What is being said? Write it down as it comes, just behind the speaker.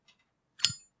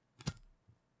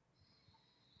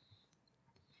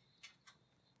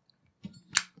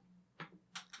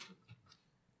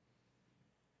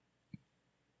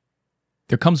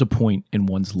there comes a point in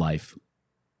one's life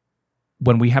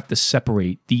when we have to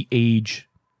separate the age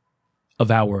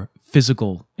of our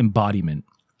physical embodiment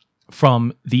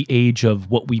from the age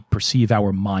of what we perceive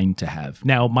our mind to have.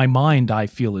 Now, my mind, I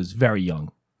feel, is very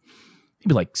young.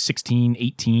 Maybe like 16,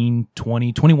 18,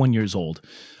 20, 21 years old.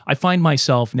 I find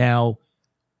myself now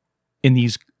in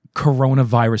these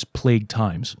coronavirus-plagued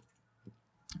times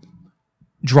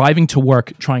driving to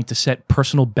work, trying to set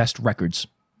personal best records.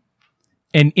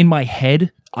 And in my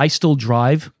head, I still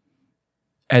drive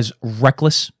as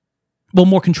reckless, well,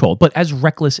 more controlled, but as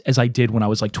reckless as I did when I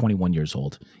was like 21 years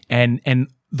old. And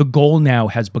the goal now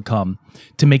has become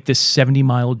to make this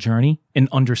 70-mile journey in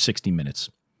under 60 minutes,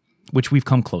 which we've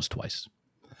come close twice.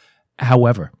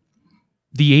 However,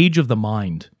 the age of the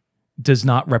mind does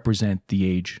not represent the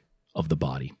age of the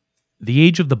body. The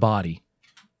age of the body,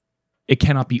 it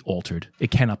cannot be altered.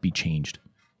 It cannot be changed.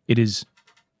 It is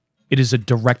a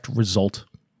direct result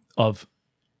of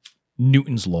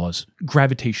Newton's laws,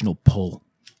 gravitational pull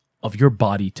of your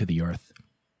body to the earth.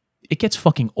 It gets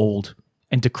fucking old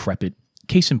and decrepit.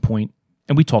 Case in point,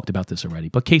 and we talked about this already,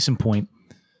 but case in point,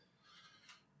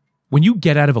 when you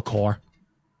get out of a car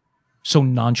so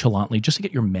nonchalantly just to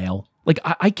get your mail, like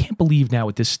I can't believe now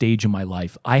at this stage in my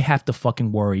life, I have to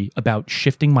fucking worry about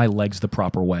shifting my legs the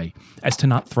proper way as to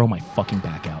not throw my fucking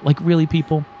back out. Like, really,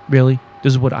 people? Really?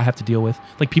 This is what I have to deal with?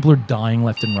 Like, people are dying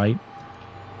left and right,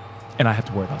 and I have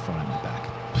to worry about throwing my back.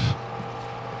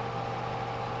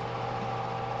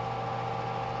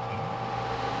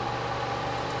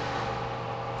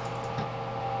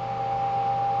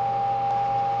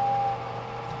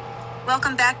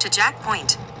 Welcome back to Jack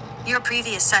Point. Your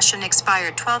previous session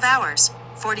expired 12 hours,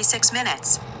 46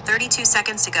 minutes, 32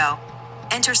 seconds ago.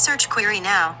 Enter search query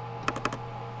now.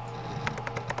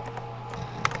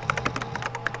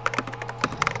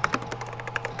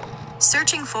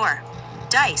 Searching for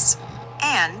dice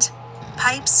and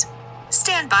pipes.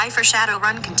 Stand by for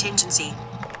Shadowrun contingency.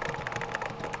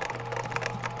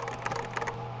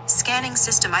 Scanning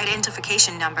system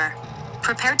identification number.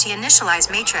 Prepare to initialize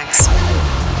matrix.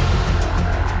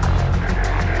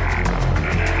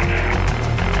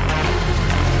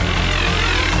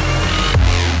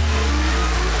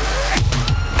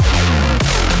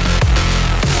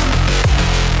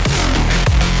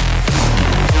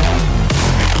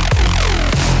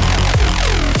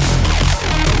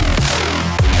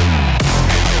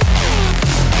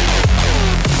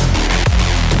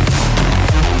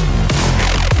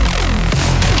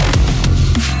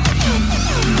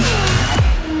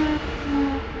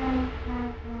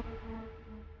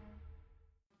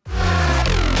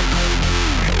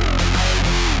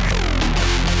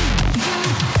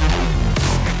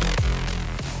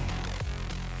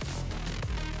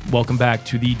 Welcome back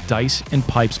to the Dice and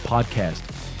Pipes podcast.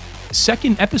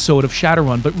 Second episode of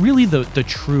Shadowrun, but really the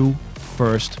true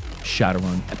first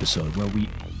Shadowrun episode where we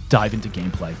dive into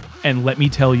gameplay. And let me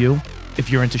tell you,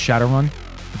 if you're into Shadowrun,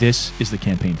 this is the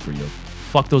campaign for you.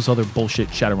 Fuck those other bullshit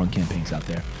Shadowrun campaigns out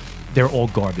there. They're all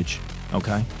garbage,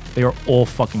 okay? They are all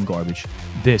fucking garbage.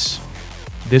 This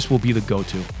will be the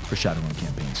go-to for Shadowrun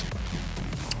campaigns.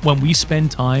 When we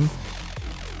spend time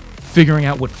figuring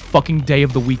out what fucking day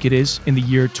of the week it is in the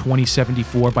year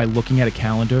 2074 by looking at a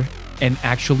calendar and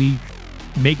actually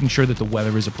making sure that the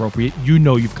weather is appropriate, you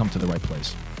know you've come to the right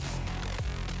place.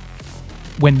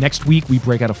 When next week we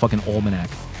break out a fucking almanac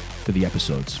for the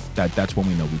episodes, that's when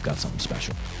we know we've got something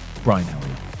special. Brian, how are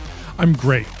you? I'm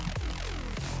great.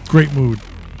 Great mood.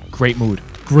 Great mood.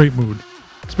 Great mood.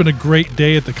 It's been a great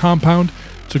day at the compound.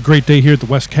 It's a great day here at the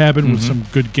West Cabin with some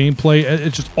good gameplay.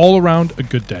 It's just all around a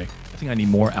good day. I think I need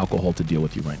more alcohol to deal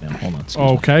with you right now. Hold on.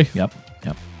 Okay. Me. Yep.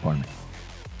 Pardon me.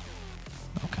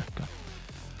 Okay, good.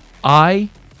 I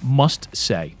must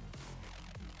say,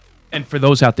 and for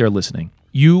those out there listening,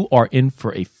 you are in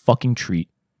for a fucking treat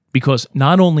because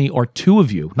not only are two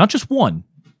of you, not just one,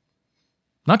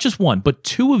 but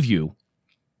two of you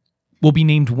will be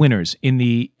named winners in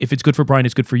the If It's Good for Brian,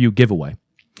 It's Good for You giveaway.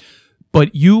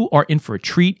 But you are in for a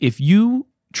treat if you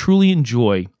truly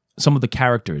enjoy some of the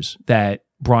characters that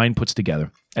Brian puts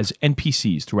together as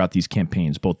NPCs throughout these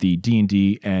campaigns, both the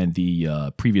D&D and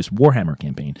the previous Warhammer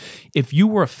campaign. If you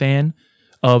were a fan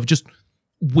of just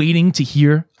waiting to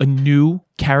hear a new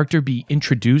character be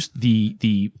introduced,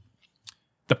 the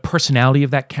personality of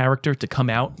that character to come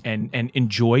out and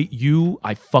enjoy,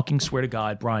 I fucking swear to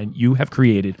God, Brian, you have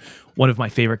created one of my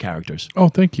favorite characters. Oh,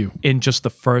 thank you. In just the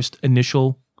first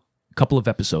initial couple of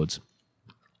episodes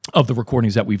of the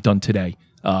recordings that we've done today.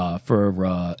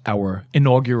 For our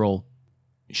inaugural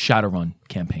Shadowrun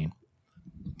campaign.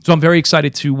 So I'm very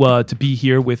excited to be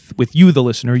here with you, the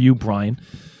listener, you, Brian,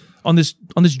 on this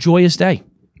joyous day.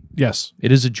 Yes.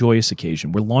 It is a joyous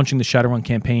occasion. We're launching the Shadowrun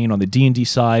campaign. On the D&D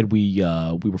side, we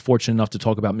were fortunate enough to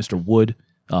talk about Mr. Wood,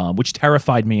 which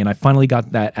terrified me, and I finally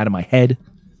got that out of my head.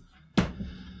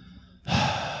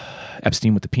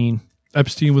 Epstein with the peen.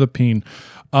 Epstein with a peen.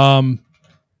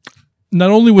 Not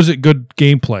only was it good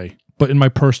gameplay, but in my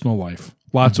personal life,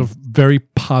 lots of very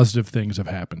positive things have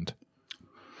happened.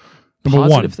 Number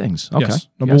Positive one. things. Okay. Yes.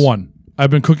 Number one. I've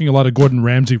been cooking a lot of Gordon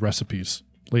Ramsay recipes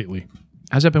lately.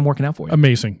 How's that been working out for you?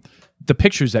 Amazing. The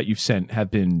pictures that you've sent have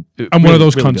been I'm one of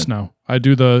those really cunts good. now. I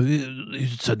do the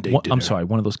Sunday dinner. I'm sorry,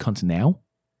 one of those cunts now?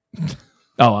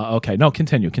 Okay. No,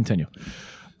 continue.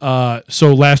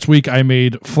 So last week I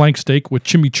made flank steak with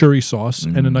chimichurri sauce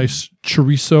and a nice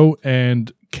chorizo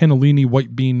and cannellini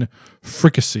white bean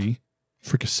fricassee.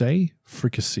 Fricassee.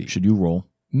 Should you roll?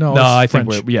 No, I French.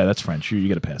 think that's French. You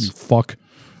get a pass. You fuck.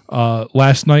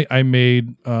 Last night I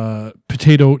made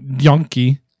potato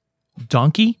gnocchi.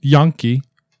 Donkey? Gnocchi.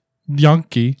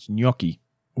 Gnocchi.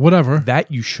 Whatever.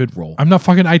 That you should roll. I'm not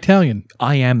fucking Italian.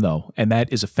 I am, though, and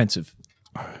that is offensive.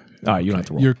 All right, you don't have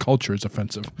to roll. Your culture is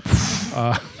offensive.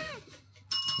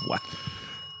 What?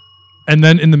 And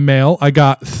then in the mail, I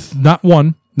got not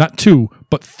one, not two,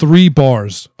 but 3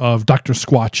 bars of Dr.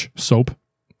 Squatch soap.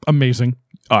 Amazing.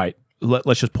 All right,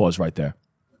 let's just pause right there.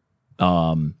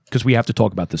 Because we have to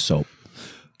talk about this soap.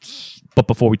 But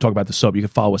before we talk about the soap, you can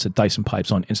follow us at Dyson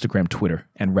Pipes on Instagram, Twitter,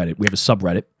 and Reddit. We have a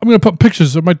subreddit. I'm going to put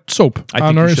pictures of my soap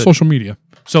on our social media.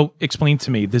 So explain to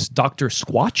me, this Dr.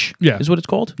 Squatch is what it's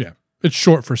called? Yeah. It's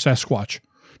short for Sasquatch.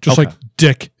 Just Okay. like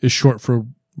Dick is short for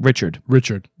Richard.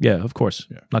 Yeah, of course.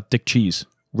 Yeah. Not Dick Cheese.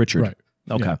 Richard. Right.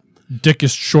 Okay. Yeah. Dick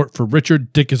is short for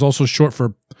Richard. Dick is also short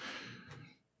for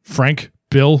Frank,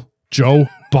 Bill, Joe,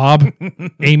 Bob,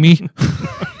 Amy.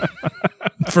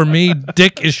 For me,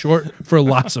 Dick is short for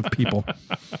lots of people.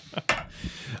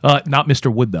 Not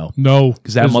Mr. Wood, though. No.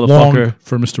 Because that it's motherfucker... long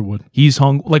for Mr. Wood. He's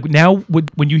hung... Like, now,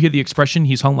 when you hear the expression,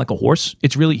 he's hung like a horse,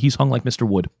 it's really, he's hung like Mr.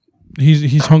 Wood.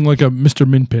 He's hung like a Mr.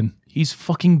 Minpin. He's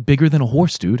fucking bigger than a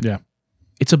horse, dude. Yeah.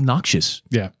 It's obnoxious.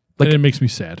 Yeah. Like, and it makes me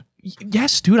sad.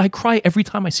 Yes, dude. I cry every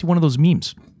time I see one of those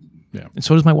memes. Yeah. And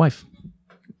so does my wife.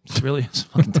 It's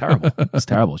fucking terrible. It's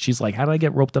terrible. She's like, how did I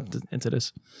get roped up into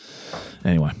this?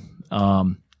 Anyway.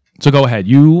 So go ahead.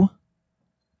 You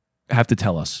have to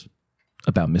tell us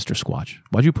about Mr. Squatch.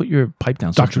 Why'd you put your pipe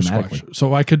down so Dr. dramatically? Squatch.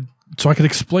 So I could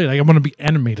explain. I want to be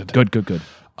animated. Good.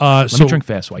 Let me drink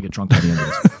fast so I get drunk by the end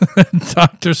of this.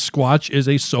 Dr. Squatch is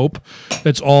a soap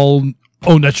that's all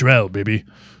au naturel, baby.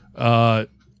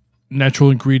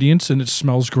 Natural ingredients, and it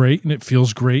smells great, and it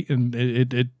feels great, and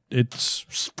it's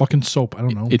fucking soap. I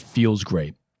don't know. It feels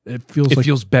great. It feels It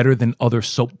feels better than other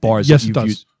soap bars. Yes, that you've it does.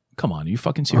 used. Come on, are you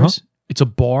fucking serious? It's a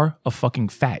bar of fucking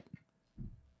fat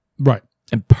right.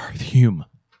 and perfume.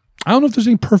 I don't know if there's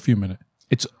any perfume in it.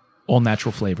 It's all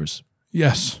natural flavors.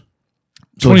 Yes.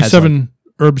 So it has 27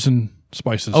 herbs and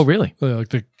spices. Oh, really? Like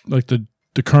the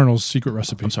Colonel's secret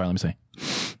recipe. I'm sorry, let me say.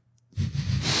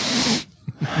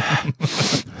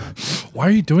 Why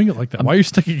are you doing it like that? Why are you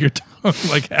sticking your tongue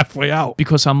like halfway out?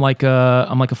 Because I'm like a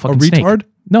fucking A snake. retard?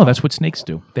 No, that's what snakes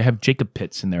do. They have Jacob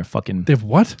pits in their fucking... They have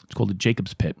what? It's called a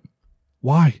Jacob's pit.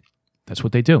 Why? That's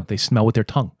what they do. They smell with their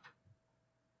tongue.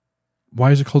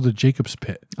 Why is it called the Jacob's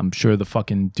pit? I'm sure the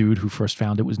fucking dude who first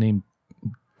found it was named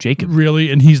Jacob.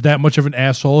 Really? And he's that much of an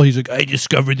asshole? He's like, I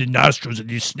discovered the nostrils of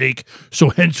this snake,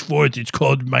 so henceforth it's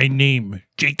called my name,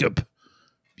 Jacob.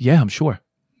 Yeah, I'm sure.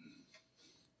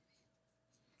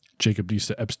 Jacob needs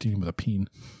to Epstein with a peen.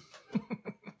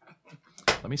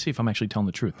 Let me see if I'm actually telling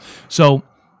the truth. So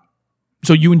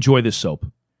you enjoy this soap.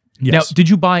 Yes. Now, did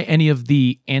you buy any of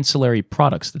the ancillary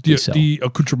products that they sell? The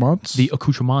accoutrements? The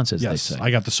accoutrements, as they Yes, say.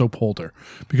 I got the soap holder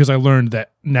because I learned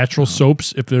that natural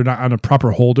soaps, if they're not on a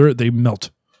proper holder, they melt.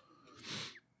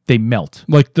 They melt.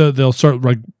 Like they'll start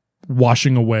like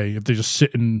washing away if they just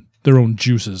sit in their own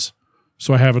juices.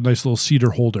 So I have a nice little cedar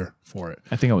holder for it.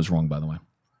 I think I was wrong, by the way.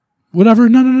 Whatever.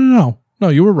 No. No,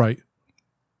 you were right.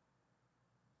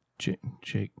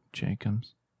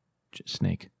 Jacobs?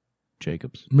 Snake.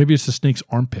 Jacobs. Maybe it's the snake's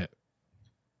armpit.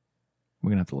 We're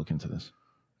going to have to look into this.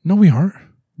 No, we aren't.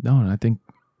 No, and I think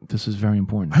this is very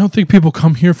important. I don't think people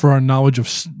come here for our knowledge of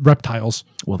reptiles.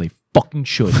 Well, they fucking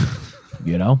should.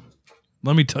 You know?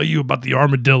 Let me tell you about the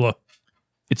armadillo.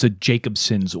 It's a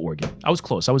Jacobson's organ. I was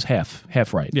close. I was half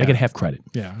right. Yeah. I get half credit.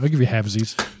 Yeah, I'll give you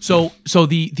halvesies. So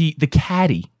the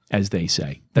caddy, as they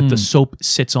say, that the soap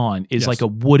sits on is Yes. like a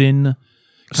wooden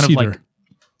kind Cedar. of like...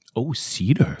 Oh,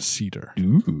 cedar. Cedar.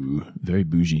 Ooh, very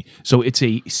bougie. So it's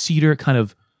a cedar kind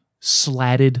of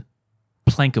slatted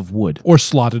plank of wood. Or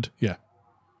slotted, yeah.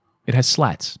 It has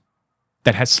slats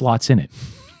that has slots in it.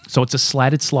 So it's a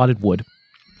slotted wood.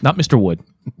 Not Mr. Wood.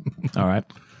 All right.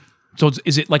 So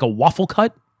is it like a waffle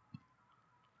cut?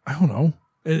 I don't know.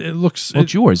 It looks. Well,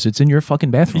 it's yours. It's in your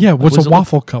fucking bathroom. Yeah. Like, What's what does a it look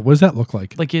waffle cut? What does that look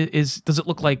like? like? Does it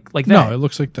look like that? No, it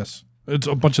looks like this. It's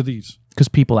a bunch of these. Because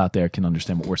people out there can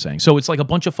understand what we're saying. So it's like a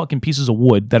bunch of fucking pieces of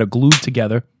wood that are glued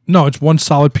together. No, it's one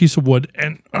solid piece of wood.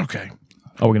 And okay.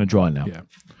 Oh, we're gonna draw it now. Yeah.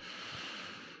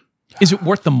 Is it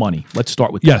worth the money? Let's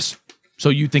start with Yes. that. So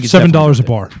you think it's $7 definitely a worth it.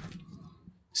 bar.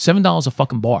 $7 a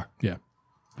fucking bar. Yeah.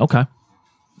 Okay.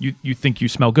 You think you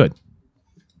smell good?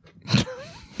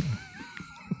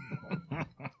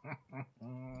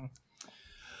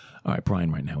 All right,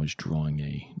 Brian right now is drawing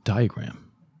a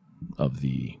diagram of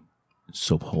the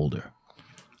soap holder.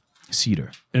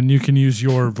 Cedar. And you can use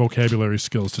your vocabulary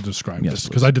skills to describe Yes, this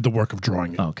because please. I did the work of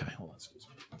drawing it. Okay, hold on. Excuse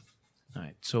me. All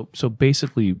right, so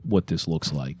basically what this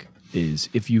looks like is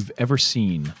if you've ever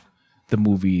seen the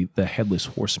movie The Headless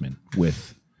Horseman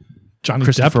with Johnny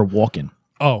Christopher Depp. Walken,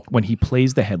 Oh, when he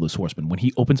plays the Headless Horseman, when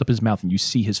he opens up his mouth and you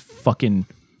see his fucking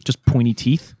just pointy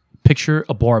teeth, picture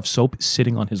a bar of soap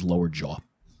sitting on his lower jaw.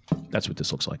 That's what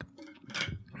this looks like.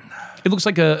 It looks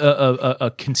like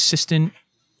a consistently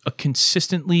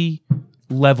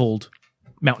leveled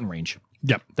mountain range.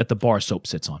 Yep. That the bar of soap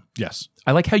sits on. Yes.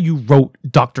 I like how you wrote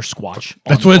Dr. Squatch.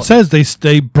 That's what it says.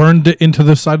 They burned it into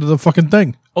the side of the fucking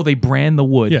thing. Oh, they brand the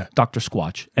wood, Yeah. Dr.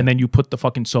 Squatch, and then you put the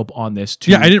fucking soap on this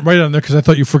too. Yeah, I didn't write it on there because I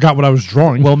thought you forgot what I was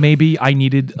drawing. Well, maybe I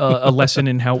needed a lesson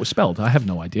in how it was spelled. I have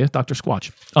no idea. Dr.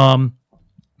 Squatch.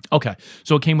 Okay.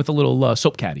 So it came with a little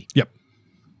soap caddy. Yep.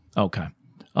 Okay.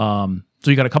 So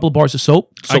you got a couple of bars of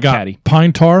soap, I soap got caddy.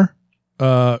 pine tar,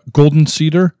 golden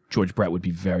cedar, George Brett would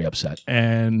be very upset.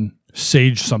 and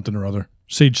sage something or other.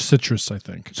 Sage citrus, I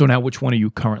think. So now which one are you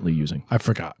currently using? I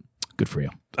forgot. Good for you.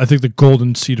 I think the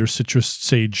golden cedar citrus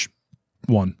sage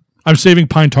one. I'm saving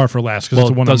pine tar for last because Well,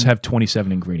 it's the one it does I'm, have 27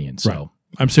 ingredients. right. So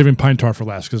I'm saving pine tar for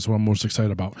last because it's what I'm most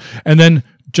excited about. And then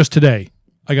just today,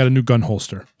 I got a new gun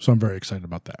holster, so I'm very excited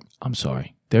about that. I'm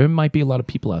sorry. There might be a lot of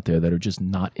people out there that are just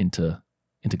not into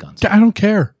guns. I don't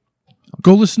care.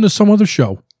 Go listen to some other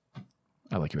show.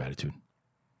 I like your attitude.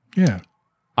 Yeah.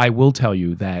 I will tell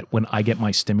you that when I get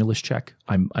my stimulus check,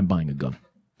 I'm buying a gun.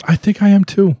 I think I am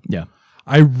too. Yeah.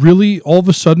 I really, all of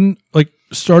a sudden, like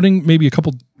starting maybe a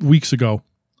couple weeks ago,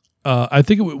 I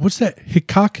think what's that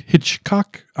Hitchcock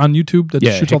on YouTube that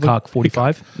Yeah, shoots all the Hitchcock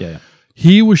 45. Yeah.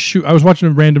 He was I was watching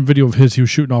a random video of his. He was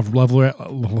shooting off level.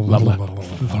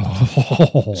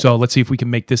 So let's see if we can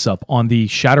make this up on the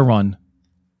Shadowrun.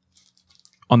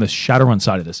 On the Shadowrun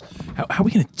side of this, how are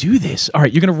we going to do this? All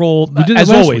right, you're going to roll We did it as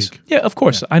last always. week. Yeah, of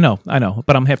course. I know,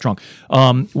 but I'm half drunk.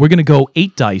 We're going to go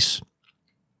 8 dice,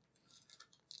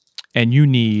 and you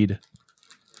need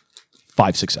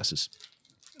 5 successes.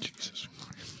 Jesus.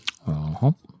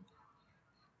 5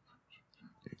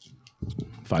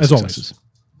 As successes.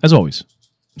 As always.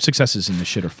 Successes in this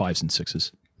shit are 5s and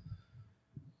 6s.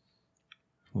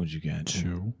 What'd you get?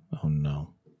 2, Oh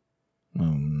no. Oh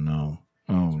no.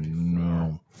 Oh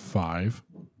no. 5,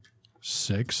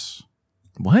 6,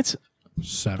 What?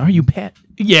 7. Are you pet?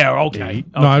 Yeah, okay. 8.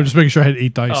 No, I'm just making sure I had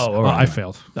 8 dice. Oh, all right. I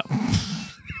failed.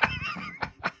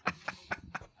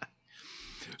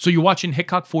 So you're watching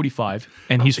Hitchcock 45,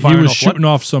 and he's He firing was off shooting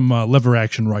off some lever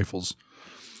action rifles,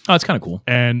 Oh, that's kind of cool.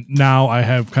 and now I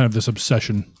have kind of this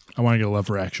obsession. I want to get a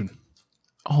lever action.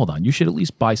 Hold on. You should at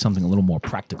least buy something a little more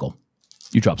practical.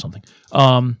 You dropped something.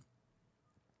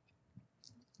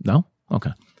 No?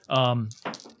 Okay.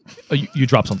 You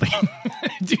dropped something.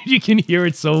 Dude, you can hear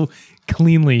it so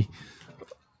cleanly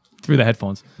through the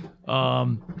headphones.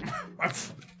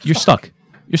 You're stuck.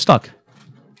 You're stuck.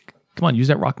 Come on, use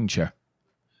that rocking chair.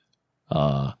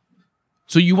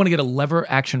 So you want to get a lever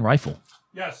action rifle?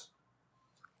 Yes.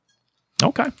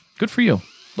 Okay, good for you.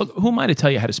 Look, who am I to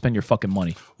tell you how to spend your fucking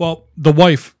money? Well, the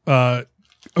wife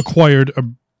acquired a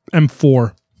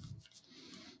M4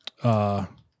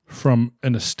 from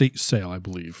an estate sale, I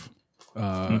believe,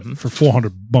 for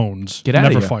 400 bones. Get outta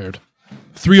never here. fired.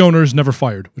 3 owners never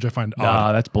fired, which I find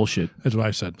odd. That's bullshit. That's what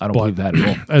I said. I don't believe that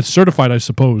at all. It's certified, I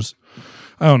suppose.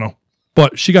 I don't know.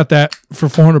 But she got that for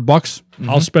 $400. Mm-hmm.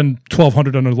 I'll spend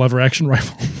 $1,200 on a lever action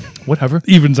rifle. Whatever.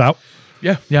 Evens out.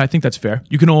 Yeah, I think that's fair.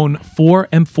 You can own 4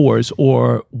 M4s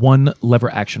or 1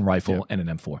 lever action rifle and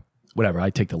an M4. Whatever, I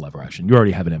take the lever action. You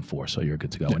already have an M4, so you're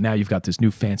good to go. And now you've got this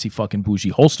new fancy fucking bougie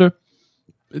holster.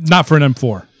 Not for an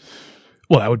M4.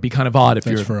 Well, that would be kind of odd if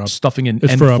It's you're for a- stuffing an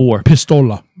It's M4. for a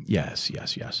pistola. Yes.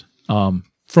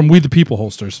 From We the People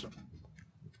holsters.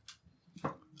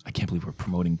 I can't believe we're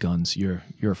promoting guns. You're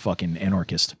a fucking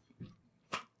anarchist.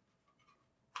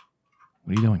 What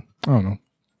are you doing? I don't know.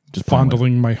 Just playing with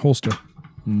Fondling my holster. it.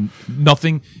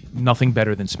 Nothing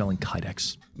better than smelling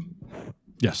Kydex.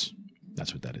 Yes.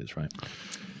 That's what that is, right?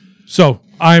 So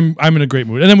I'm in a great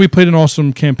mood. And then we played an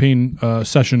awesome campaign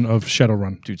session of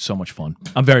Shadowrun. Dude, so much fun.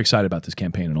 I'm very excited about this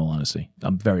campaign, in all honesty.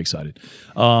 I'm very excited.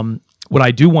 What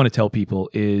I do want to tell people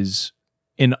is,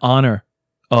 in honor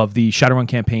of the Shadowrun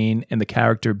campaign and the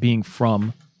character being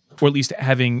from, or at least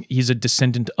he's a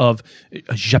descendant of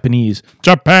Japanese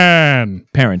Japan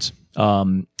parents,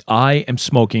 I am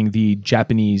smoking the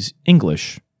Japanese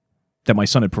English that my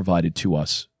son had provided to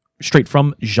us straight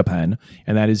from Japan,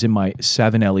 and that is in my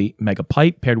Savinelli Mega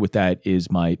Pipe. Paired with that is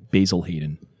my Basil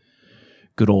Hayden.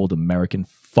 Good old American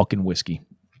fucking whiskey.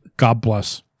 God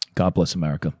bless. God bless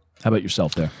America. How about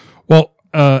yourself there? Well,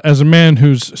 as a man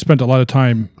who's spent a lot of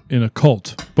time in a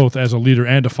cult, both as a leader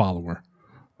and a follower.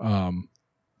 All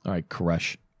right,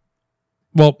 Koresh.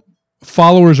 Well,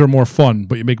 followers are more fun,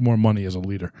 but you make more money as a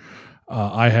leader.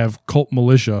 I have cult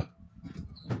militia.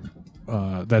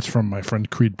 That's from my friend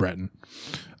Creed Breton.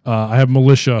 I have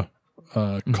militia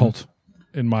cult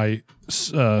in my,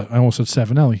 I almost said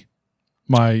Savinelli,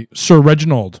 my Sir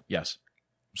Reginald Yes.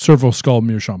 Servo Skull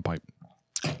Meerschaum pipe.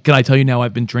 Can I tell you now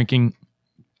I've been drinking...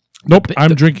 Nope,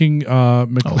 I'm drinking Oh,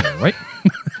 right?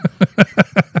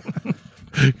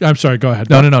 I'm sorry, go ahead.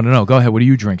 No. Go ahead. What are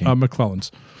you drinking?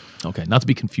 McClellan's. Okay, not to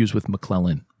be confused with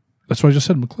McClellan. That's what I just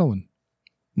said, McClellan.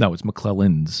 No, it's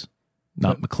McClellan's,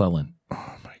 not McClellan.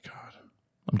 Oh, my God.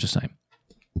 I'm just saying.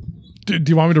 Do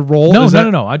you want me to roll? No.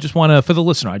 I just want to, for the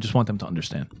listener, I just want them to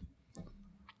understand.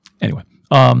 Anyway,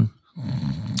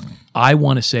 I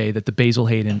want to say that the Basil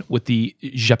Hayden with the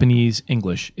Japanese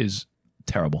English is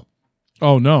terrible.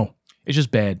 Oh, no. It's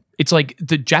just bad. It's like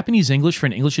the Japanese English for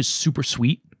an English is super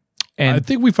sweet. And I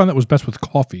think we found that was best with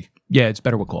coffee. yeah, it's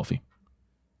better with coffee.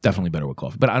 Definitely better with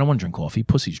coffee. But I don't want to drink coffee.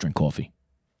 Pussies drink coffee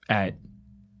at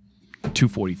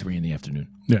 2:43 in the afternoon.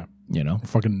 Yeah. You know?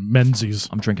 Fucking Menzies.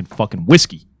 I'm drinking fucking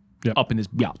whiskey Yep. up in this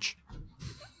biatch.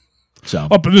 So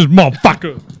Up in this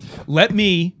motherfucker. let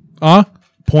me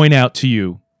point out to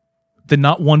you the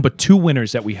not one but two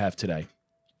winners that we have today.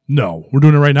 No. We're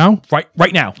doing it right now?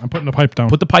 Right now. I'm putting the pipe down.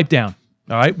 Put the pipe down.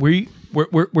 All right?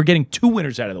 We're getting two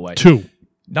winners out of the way. Two.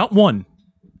 Not one,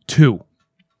 two.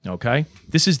 Okay?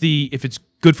 This is the if it's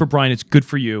good for Brian, it's good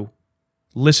for you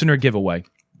listener giveaway,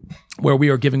 where we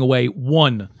are giving away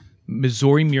one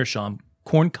Missouri Meerschaum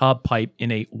corn cob pipe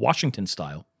in a Washington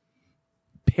style,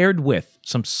 paired with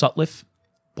some Sutliff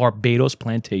Barbados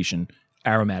Plantation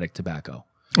aromatic tobacco.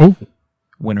 Oh.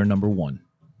 Winner number one.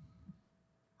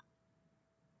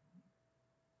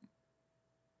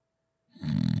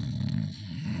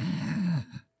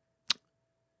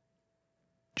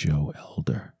 Joe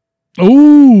Elder.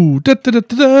 Oh.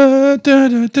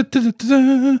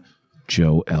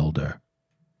 Joe Elder.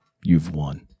 You've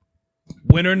won.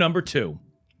 Winner number two.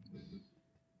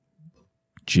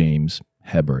 James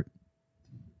Hebert.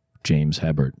 James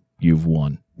Hebert. You've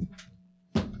won.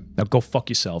 Now go fuck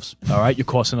yourselves. All right? You're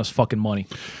costing us fucking money.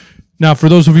 Now, for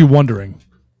those of you wondering,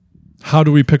 how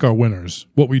do we pick our winners?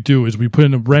 What we do is we put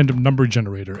in a random number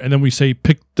generator, and then we say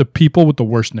pick the people with the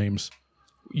worst names.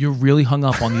 You're really hung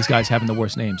up on these guys having the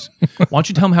worst names. Why don't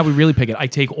you tell them how we really pick it? I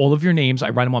take all of your names, I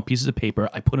write them on pieces of paper,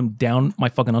 I put them down my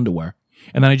fucking underwear,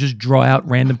 and then I just draw out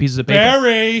random pieces of paper.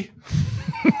 Barry!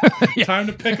 Time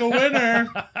to pick a winner.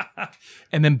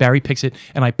 And then Barry picks it,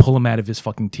 and I pull him out of his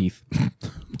fucking teeth.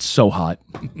 It's so hot.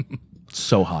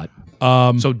 So hot.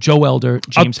 So Joe Elder,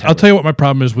 James Hebert. I'll tell you what my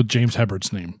problem is with James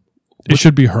Hebert's name. It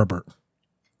should be Herbert.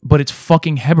 But it's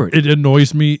fucking Hebert. It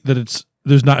annoys me that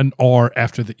there's not an R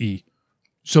after the E.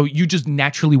 So you just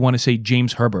naturally want to say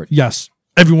James Herbert. Yes,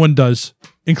 everyone does,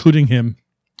 including him.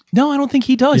 No, I don't think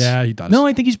he does. Yeah, he does. No,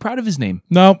 I think he's proud of his name.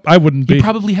 No, I wouldn't be. He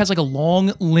probably has like a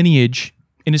long lineage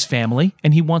in his family,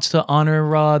 and he wants to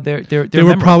honor their They were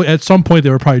memory. probably at some point they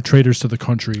were probably traitors to the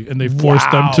country, and they forced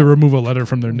them to remove a letter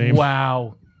from their name.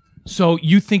 Wow. So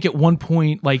you think at one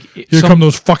point, like Here come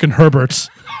those fucking Herberts.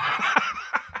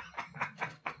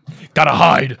 Gotta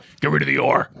hide. Get rid of the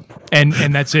R. And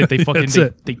that's it. They fucking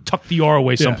they tuck the R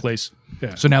away someplace.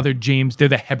 Yeah. So now they're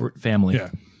the Hebert family. Yeah.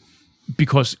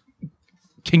 Because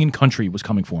King and Country was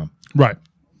coming for him. Right.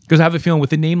 Because I have a feeling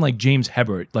with a name like James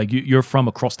Hebert, like you're from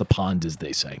across the pond, as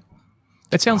they say.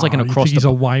 That sounds like an You across think he's the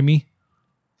a limey?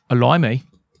 a lime.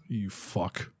 You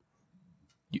fuck.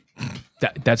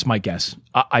 That's my guess.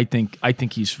 I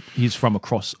think he's from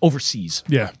across overseas.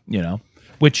 Yeah. You know,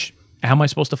 which how am I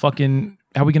supposed to fucking?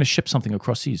 How are we going to ship something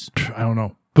across seas? I don't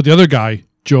know. But the other guy,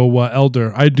 Joe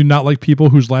Elder, I do not like people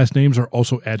whose last names are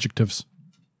also adjectives.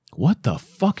 What the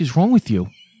fuck is wrong with you?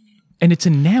 And it's a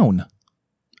noun.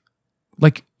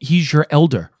 Like he's your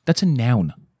elder. That's a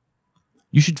noun.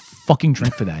 You should fucking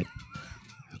drink for that.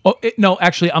 Oh no,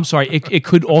 actually, I'm sorry. It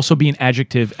could also be an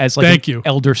adjective as like Thank an you.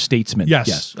 elder statesman. Yes.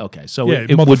 Yes. Okay. So Yeah,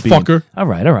 it would be. motherfucker. All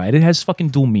right. It has fucking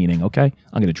dual meaning. Okay.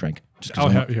 I'm gonna drink. Just 'cause I'll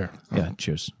I have want- here. Yeah.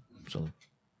 Cheers.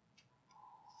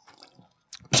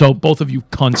 So both of you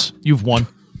cunts, you've won.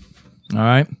 All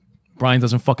right. Brian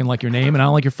doesn't fucking like your name, and I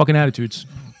don't like your fucking attitudes.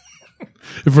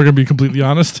 If we're gonna be completely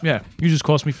honest, Yeah. You just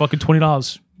cost me fucking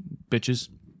 $20, bitches.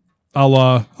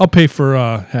 I'll pay for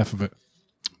half of it.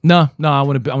 No, I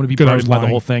want to be Good, I was burdened by the lying.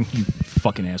 whole thing. You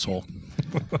fucking asshole.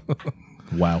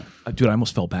 Wow. Dude, I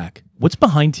almost fell back. What's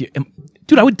behind you?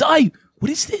 Dude, I would die.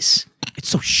 What is this? It's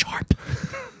so sharp.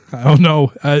 I don't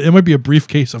know. It might be a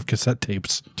briefcase of cassette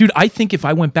tapes. Dude, I think if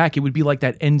I went back, it would be like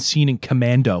that end scene in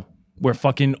Commando where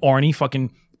fucking Arnie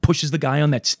fucking pushes the guy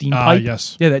on that steam pipe.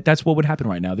 Yes. Yeah, that's what would happen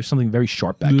right now. There's something very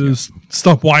sharp back here.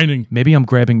 Stop whining, Maybe I'm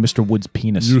grabbing Mr. Wood's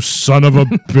penis. you son of a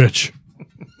bitch.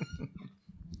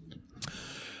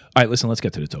 All right, listen, let's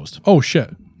get to the toast. Oh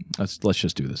shit. Let's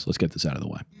just do this. Let's get this out of the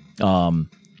way.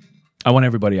 I want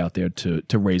everybody out there to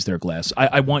raise their glass.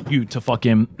 I want you to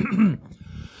fucking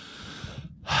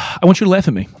I want you to laugh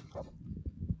at me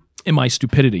in my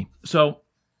stupidity. So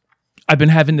I've been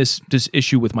having this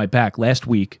issue with my back last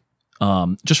week,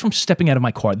 just from stepping out of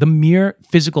my car. The mere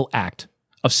physical act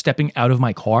of stepping out of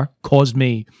my car caused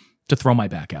me to throw my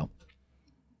back out.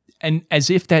 And as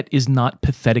if that is not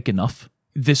pathetic enough,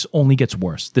 this only gets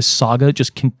worse. This saga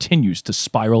just continues to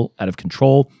spiral out of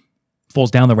control,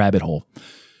 falls down the rabbit hole.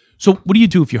 So what do you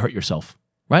do if you hurt yourself,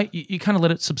 right? You kind of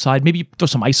let it subside. Maybe you throw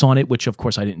some ice on it, which of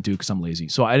course I didn't do because I'm lazy.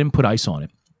 So I didn't put ice on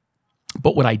it.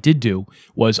 But what I did do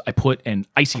was I put an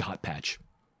icy hot patch.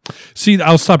 See,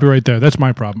 I'll stop you right there. That's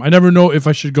my problem. I never know if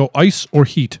I should go ice or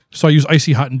heat. So I use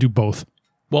icy hot and do both.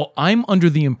 Well, I'm under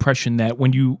the impression that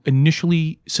when you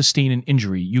initially sustain an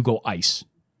injury, you go ice.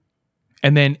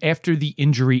 And then after the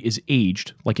injury is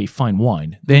aged, like a fine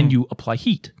wine, then you apply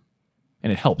heat.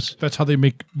 And it helps. That's how they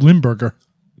make Limburger.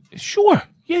 Sure.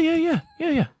 Yeah.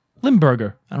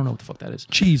 Limburger. I don't know what the fuck that is.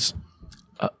 Cheese.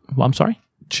 Well, I'm sorry?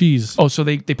 Cheese. Oh, so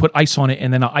they put ice on it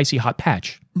and then an icy hot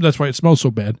patch. That's why it smells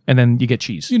so bad. And then you get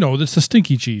cheese. You know, it's the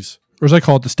stinky cheese. Or as I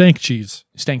call it, the stank cheese.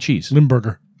 Stank cheese.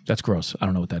 Limburger. That's gross. I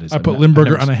don't know what that is. I put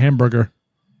Limburger on a hamburger.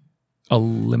 A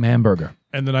lim hamburger.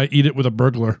 And then I eat it with a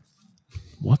burglar.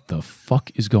 What the fuck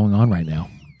is going on right now?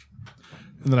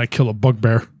 And then I kill a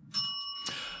bugbear.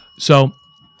 So,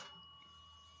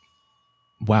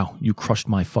 wow, you crushed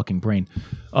my fucking brain.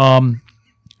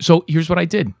 So here's what I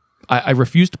did. I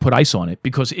refused to put ice on it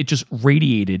because it just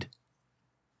radiated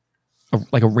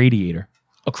like a radiator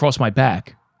across my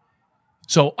back.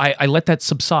 So I let that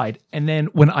subside. And then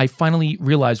when I finally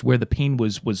realized where the pain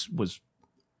was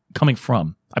coming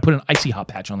from, I put an icy hot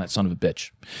patch on that son of a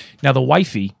bitch. Now, the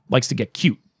wifey likes to get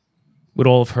cute with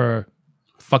all of her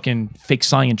fucking fake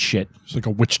science shit. It's like a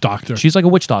witch doctor. She's like a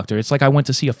witch doctor. It's like I went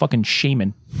to see a fucking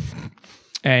shaman.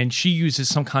 And she uses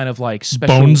some kind of like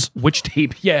special Bones? witch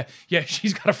tape. Yeah.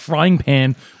 She's got a frying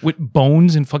pan with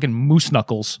bones and fucking moose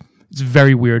knuckles. It's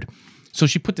very weird. So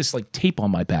she put this like tape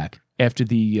on my back after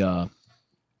the.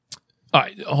 All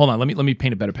right, hold on. Let me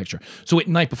paint a better picture. So at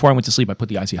night before I went to sleep, I put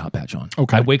the icy hot patch on.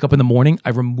 Okay. I wake up in the morning. I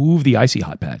remove the icy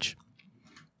hot patch,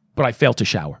 but I failed to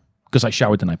shower because I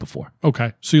showered the night before.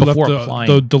 Okay. So you Before left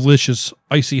applying- the delicious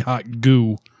icy hot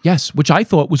goo. Yes, which I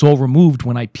thought was all removed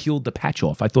when I peeled the patch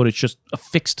off. I thought it's just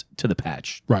affixed to the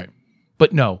patch. Right.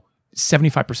 But no,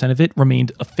 75% of it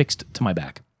remained affixed to my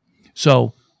back.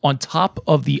 So on top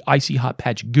of the icy hot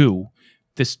patch goo,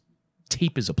 this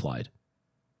tape is applied.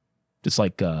 It's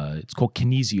like it's called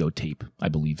kinesio tape, I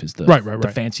believe is the Right.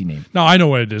 fancy name. Now, I know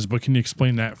what it is, but can you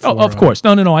explain that? Oh, of course.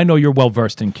 No. I know you're well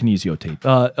versed in kinesio tape.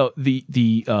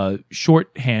 The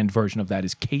shorthand version of that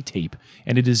is K tape,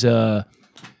 and it is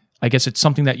I guess it's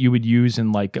something that you would use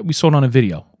in like we saw it on a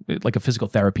video, like a physical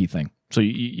therapy thing. So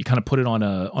you kind of put it on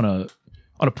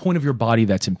a point of your body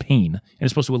that's in pain, and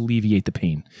it's supposed to alleviate the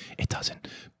pain. It doesn't.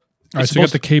 All right, so you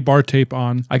got the K-bar tape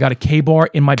on. I got a K-bar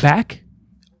in my back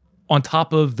on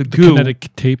top of the goo.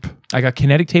 Kinetic tape. I got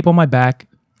kinetic tape on my back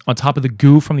on top of the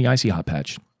goo from the icy hot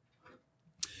patch.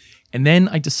 And then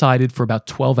I decided for about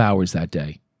 12 hours that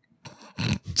day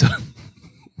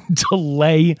to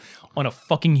lay on a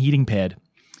fucking heating pad.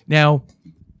 Now,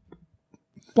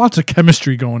 Lots of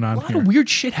chemistry going on a lot here. of weird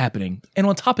shit happening. And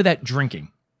on top of that, drinking.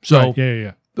 So, Right,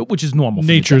 yeah. which is normal. for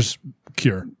me. Nature's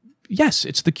cure. Yes,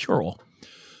 it's the cure-all.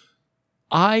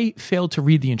 I failed to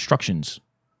read the instructions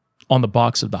on the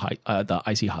box of the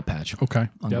icy hot patch. Okay.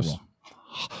 On the Yes. wall.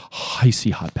 Icy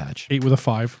hot patch. 8 with a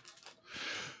 5.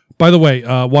 By the way,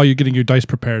 while you're getting your dice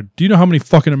prepared, do you know how many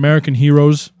fucking American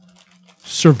heroes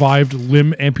survived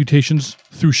limb amputations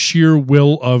through sheer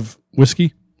will of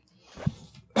whiskey?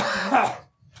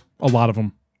 A lot of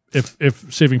them.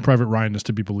 If Saving Private Ryan is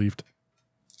to be believed.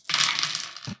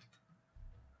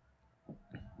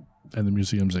 And the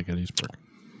museums at Gettysburg.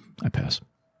 I pass.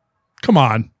 Come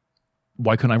on.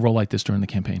 Why couldn't I roll like this during the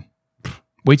campaign?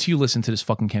 Wait till you listen to this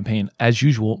fucking campaign. As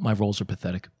usual, my rolls are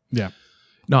pathetic. Yeah.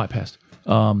 No, I passed.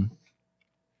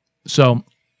 So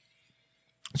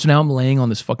now I'm laying on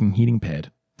this fucking heating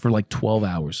pad for like 12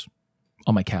 hours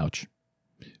on my couch.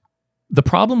 The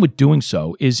problem with doing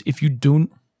so is if you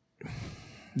don't...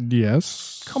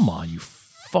 Yes. Come on, you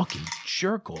fucking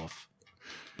jerk off.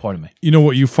 Pardon me. You know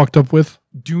what you fucked up with?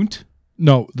 Don't?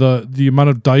 No, the amount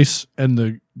of dice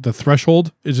and the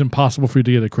threshold is impossible for you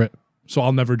to get a crit. So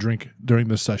I'll never drink during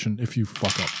this session if you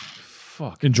fuck up.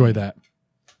 Fuck. Enjoy that.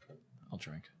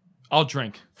 I'll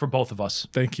drink for both of us.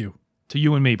 Thank you. To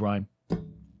you and me, Brian.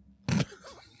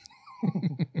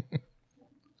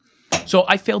 So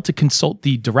I failed to consult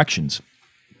the directions.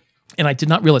 And I did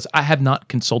not realize, I have not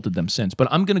consulted them since, but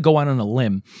I'm going to go out on a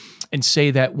limb and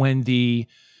say that when the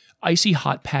icy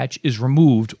hot patch is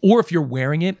removed, or if you're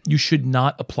wearing it, you should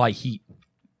not apply heat.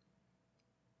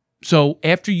 So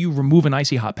after you remove an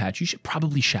icy hot patch, you should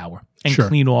probably shower and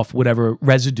clean off whatever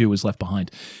residue is left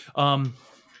behind.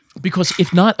 Because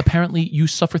if not, apparently you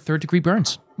suffer third-degree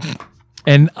burns.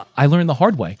 And I learned the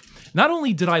hard way. Not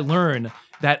only did I learn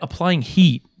that applying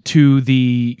heat to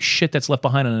the shit that's left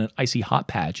behind on an icy hot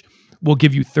patch will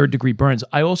give you third-degree burns,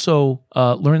 I also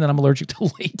learned that I'm allergic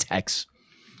to latex.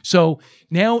 So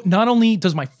now not only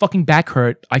does my fucking back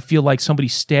hurt, I feel like somebody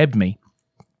stabbed me.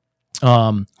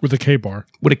 With a K-bar.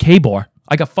 With a K-bar.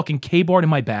 I got fucking K-barred in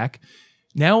my back.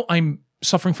 Now I'm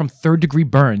suffering from third-degree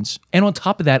burns. And on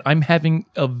top of that, I'm having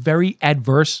a very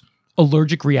adverse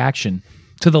allergic reaction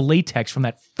to the latex from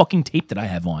that fucking tape that I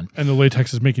have on. And the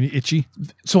latex is making you itchy?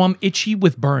 So I'm itchy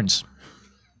with burns.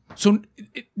 So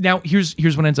now here's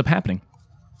what ends up happening.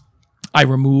 I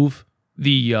remove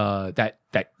the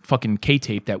that fucking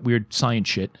K-tape, that weird science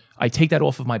shit. I take that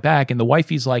off of my back, and the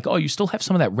wifey's like, oh, you still have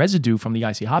some of that residue from the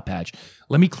icy hot patch.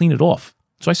 Let me clean it off.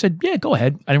 So I said, yeah, go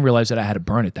ahead. I didn't realize that I had a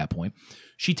burn at that point.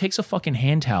 She takes a fucking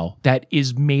hand towel that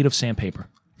is made of sandpaper.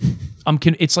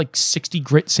 It's like 60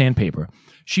 grit sandpaper.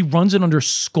 She runs it under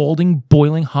scalding,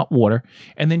 boiling hot water,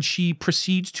 and then she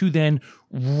proceeds to then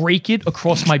rake it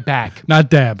across my back. Not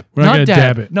dab. We're not going to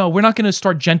dab it. No, we're not going to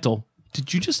start gentle.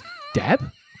 Did you just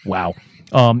dab? Wow.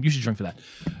 You should drink for that.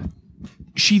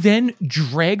 She then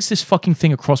drags this fucking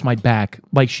thing across my back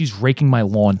like she's raking my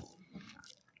lawn.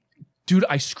 Dude,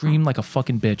 I scream like a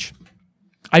fucking bitch.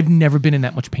 I've never been in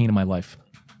that much pain in my life.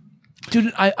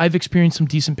 Dude, I've experienced some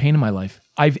decent pain in my life.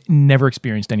 I've never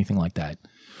experienced anything like that.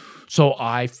 So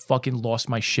I fucking lost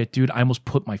my shit, dude. I almost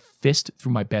put my fist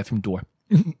through my bathroom door.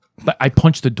 But I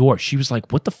punched the door. She was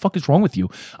like, what the fuck is wrong with you?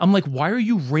 I'm like, why are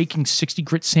you raking 60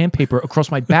 grit sandpaper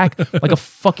across my back like a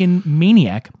fucking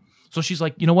maniac? So she's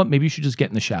like, you know what? Maybe you should just get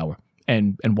in the shower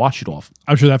and wash it off.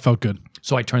 I'm sure that felt good.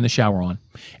 So I turned the shower on,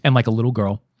 and like a little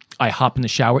girl, I hop in the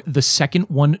shower. The second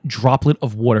one droplet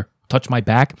of water touched my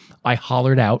back, I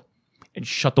hollered out and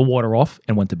shut the water off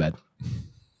and went to bed.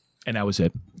 And that was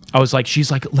it. I was like,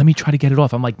 she's like, let me try to get it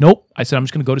off. I'm like, nope. I said, I'm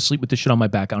just going to go to sleep with this shit on my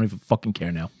back. I don't even fucking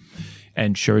care now.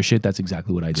 And sure as shit, that's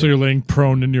exactly what I did. So you're laying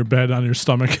prone in your bed on your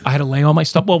stomach. I had to lay on my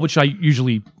stomach, well, which I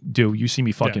usually do. You see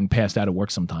me fucking passed out at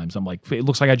work sometimes. I'm like, it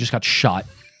looks like I just got shot.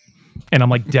 And I'm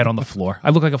like dead on the floor.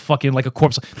 I look like a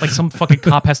corpse. Like some fucking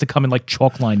cop has to come and like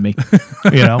chalk line me.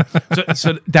 You know?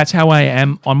 So that's how I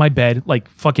am on my bed, like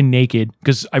fucking naked,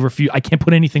 because I can't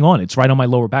put anything on. It's right on my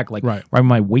lower back, like right where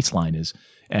my waistline is.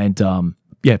 And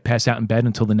pass out in bed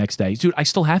until the next day. Dude, I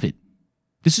still have it.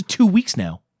 This is 2 weeks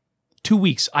now. 2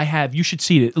 weeks. You should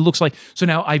see it. It looks like, so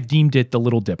now I've deemed it the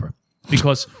Little Dipper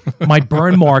because my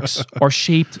burn marks are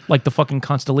shaped like the fucking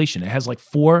constellation. It has like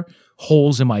 4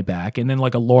 holes in my back and then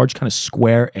like a large kind of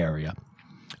square area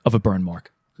of a burn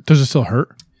mark. Does it still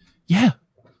hurt? Yeah.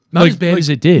 Not as bad as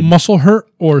it did. Muscle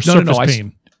hurt or surface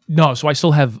pain? So I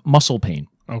still have muscle pain.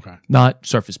 Okay. Not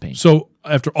surface pain. So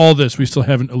after all this, we still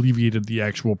haven't alleviated the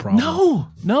actual problem.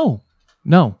 No.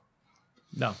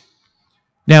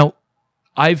 Now,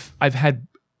 I've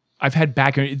had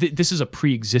back. This is a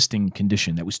pre-existing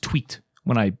condition that was tweaked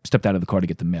when I stepped out of the car to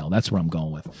get the mail. That's what I'm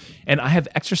going with. And I have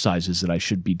exercises that I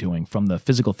should be doing from the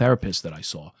physical therapist that I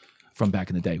saw from back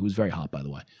in the day, who was very hot, by the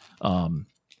way.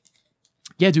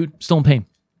 Yeah, dude, still in pain.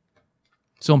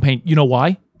 Still in pain. You know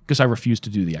why? Because I refuse to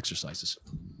do the exercises.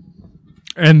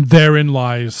 And therein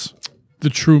lies the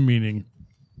true meaning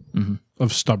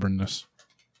of stubbornness.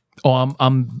 Oh,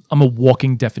 I'm a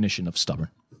walking definition of stubborn.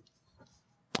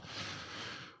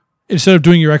 Instead of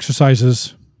doing your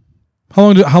exercises,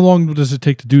 how long does it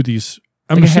take to do these?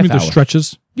 I'm like assuming they're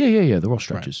stretches. Yeah. They're all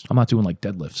stretches. I'm not doing like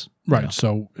deadlifts. you Right. know.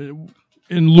 So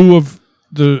in lieu of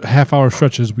the half-hour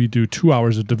stretches, we do 2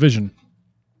 hours of division.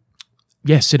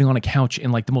 Yeah, sitting on a couch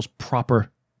in like the most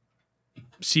proper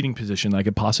seating position I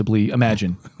could possibly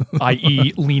imagine,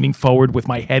 i.e., leaning forward with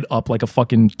my head up like a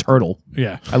fucking turtle.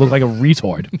 Yeah. I look like a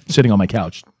retard sitting on my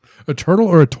couch. A turtle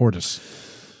or a tortoise?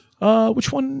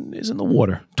 Which one is in the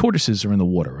water? Tortoises are in the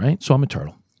water, right? So I'm a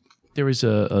turtle. There is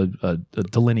a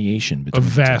delineation A between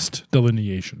vast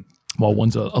delineation. well,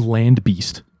 one's a land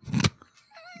beast.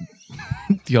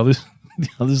 the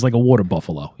other's like a water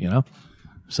buffalo, you know?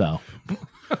 So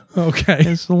Okay.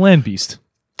 it's a land beast.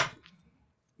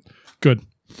 Good.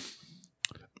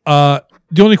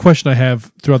 The only question I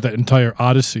have throughout that entire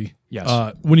Odyssey,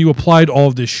 Yes. when you applied all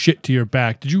of this shit to your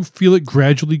back, did you feel it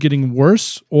gradually getting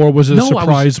worse, or was it No, a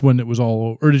surprise when it was all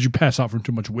over, or did you pass out from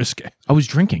too much whiskey? I was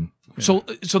drinking. So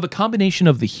the combination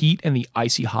of the heat and the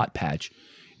icy hot patch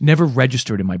never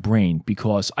registered in my brain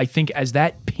because I think as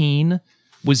that pain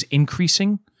was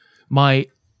increasing, my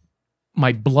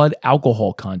blood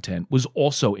alcohol content was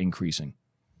also increasing.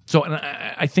 So and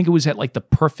I think it was at like the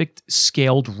perfect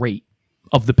scaled rate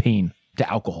of the pain to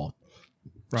alcohol.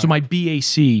 So my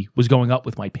BAC was going up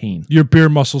with my pain. Your beer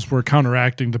muscles were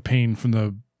counteracting the pain from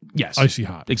the Yes. icy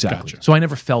hot. Exactly. Gotcha. So I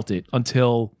never felt it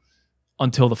until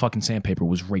the fucking sandpaper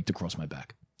was raked across my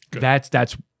back. Good. That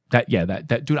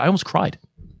dude, I almost cried.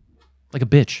 Like a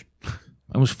bitch. I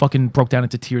almost fucking broke down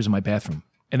into tears in my bathroom.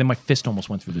 And then my fist almost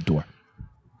went through the door.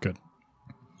 Good.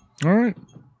 All right.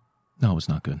 No, it was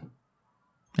not good.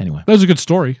 Anyway. That was a good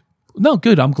story. No,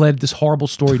 good. I'm glad this horrible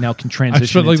story now can transition I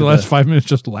spent like into the last 5 minutes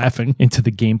just laughing. into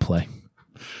the gameplay.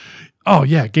 Oh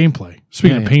yeah, gameplay.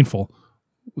 Speaking Yeah, of yeah. painful,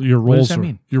 your What does rolls that are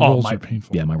mean? your Oh, rolls my- are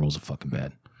painful. Yeah, my rolls are fucking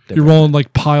bad. You're rolling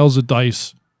like piles of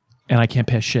dice. And I can't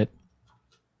pass shit.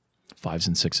 5s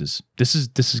and 6s. This is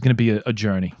going to be a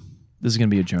journey. This is going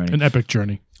to be a journey. An epic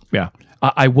journey. Yeah,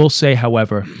 I will say,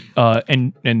 however,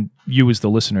 and you as the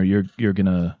listener, you're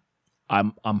gonna,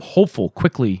 I'm hopeful,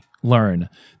 quickly learn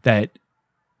that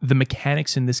the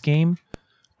mechanics in this game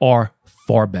are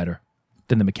far better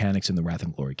than the mechanics in the Wrath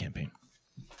and Glory campaign,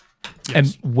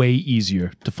 and way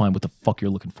easier to find what the fuck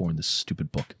you're looking for in this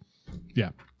stupid book. Yeah.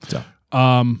 So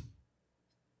All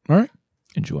right.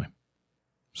 enjoy.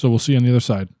 So we'll see you on the other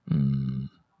side.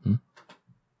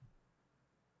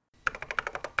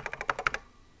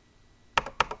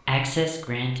 Access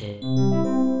granted.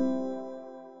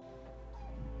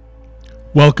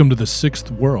 Welcome to the Sixth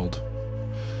World.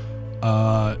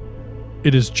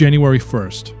 It is January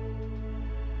 1st,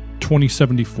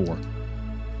 2074.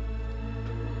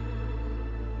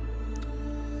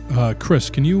 Chris,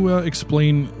 can you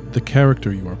explain the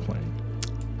character you are playing?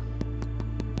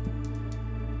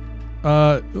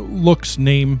 Looks,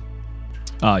 name.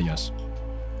 Yes.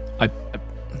 I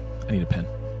need a pen.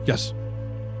 Yes.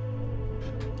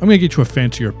 I'm going to get you a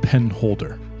fancier pen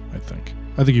holder, I think.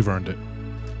 I think you've earned it.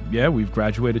 Yeah, we've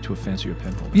graduated to a fancier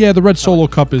pen holder. Yeah, the red solo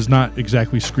cup is not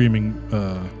exactly screaming.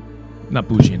 Not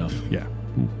bougie enough. Yeah.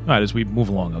 All right, as we move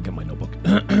along, I'll get my notebook.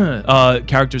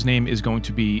 Character's name is going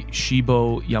to be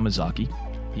Shibo Yamazaki.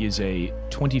 He is a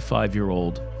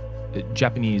 25-year-old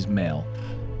Japanese male,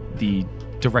 the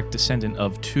direct descendant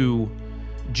of two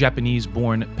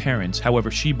Japanese-born parents. However,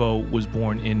 Shibo was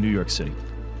born in New York City.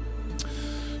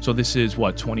 So this is,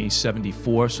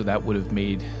 2074? So that would have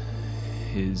made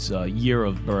his year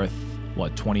of birth,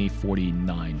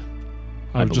 2049?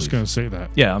 I was just believe. going to say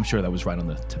that. Yeah, I'm sure that was right on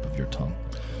the tip of your tongue.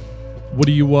 What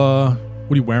are you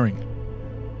wearing?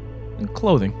 And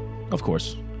clothing, of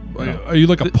course. Are you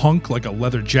like a punk, like a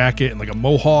leather jacket and like a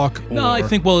mohawk? No, I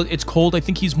think, it's cold. I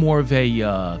think he's more of a,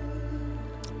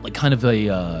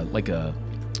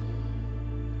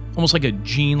 almost like a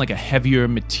jean, like a heavier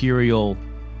material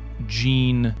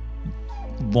jean,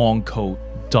 long coat,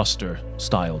 duster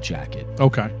style jacket.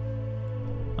 Okay.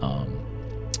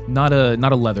 Not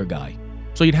a leather guy.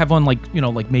 So you'd have on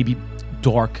like maybe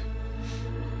dark,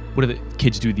 what do the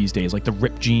kids do these days? Like the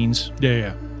ripped jeans.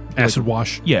 Yeah. Acid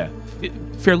wash. Yeah.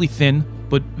 Fairly thin,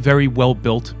 but very well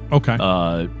built. Okay.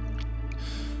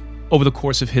 Over the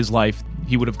course of his life,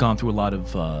 he would have gone through a lot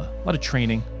of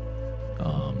training,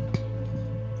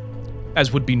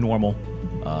 as would be normal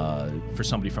for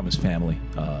somebody from his family.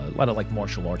 A lot of like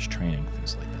martial arts training,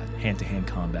 things like that, hand-to-hand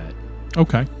combat.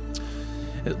 Okay.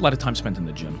 A lot of time spent in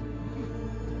the gym.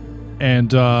 And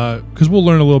because we'll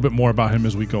learn a little bit more about him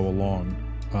as we go along.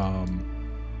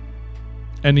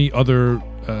 Any other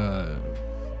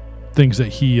things that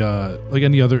he like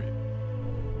any other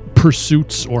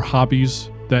pursuits or hobbies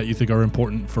that you think are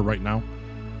important for right now?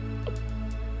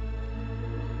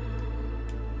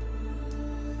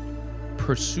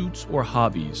 pursuits or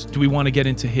hobbies. Do we want to get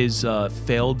into his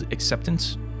failed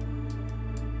acceptance?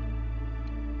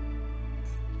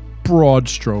 Broad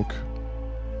stroke.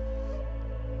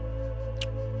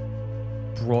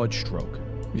 Broad stroke.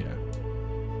 Yeah.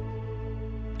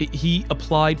 He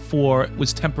applied for,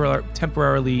 was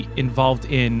temporarily involved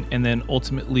in, and then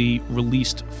ultimately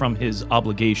released from his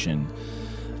obligation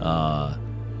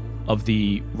of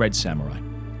the Red Samurai.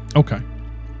 Okay.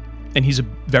 And he's a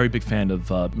very big fan of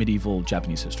medieval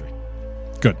Japanese history.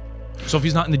 Good. So if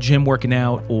he's not in the gym working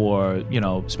out or,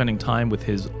 spending time with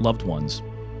his loved ones,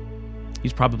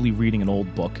 he's probably reading an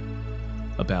old book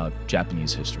about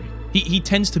Japanese history. He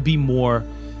tends to be more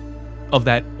of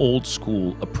that old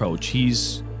school approach.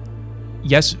 He's,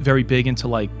 yes, very big into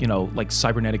like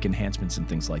cybernetic enhancements and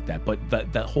things like that, but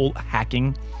that whole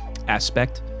hacking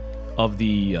aspect of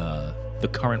the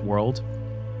current world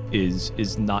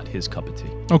is not his cup of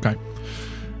tea. Okay.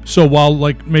 So while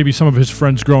like maybe some of his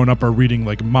friends growing up are reading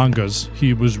like mangas,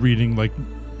 he was reading like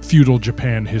feudal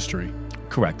Japan history.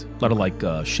 Correct. A lot of like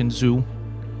Shinzu,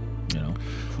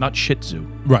 not Shih Tzu.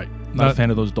 Right. Not a fan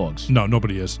of those dogs. No,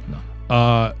 nobody is.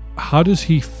 No. How does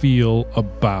he feel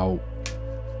about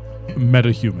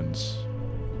metahumans?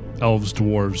 Elves,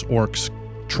 dwarves, orcs,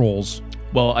 trolls?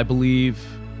 Well, I believe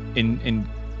in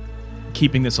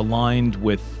keeping this aligned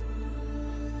with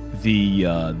the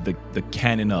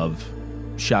canon of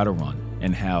Shadowrun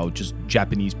and how just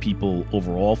Japanese people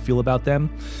overall feel about them.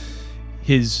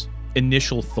 His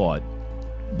initial thought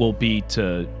will be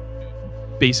to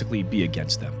basically be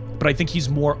against them. But I think he's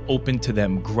more open to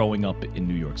them growing up in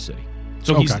New York City.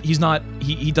 So he's not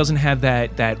he doesn't have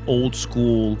that old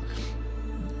school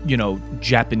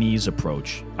Japanese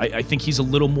approach. I think he's a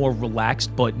little more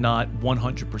relaxed, but not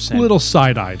 100%. A little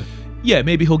side-eyed. Yeah,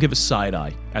 maybe he'll give a side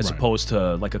eye as Right. opposed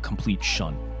to like a complete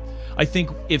shun. I think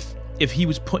if he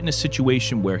was put in a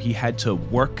situation where he had to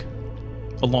work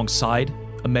alongside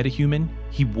a metahuman,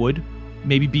 he would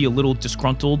maybe be a little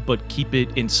disgruntled, but keep it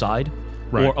inside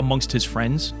Right. or amongst his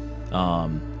friends.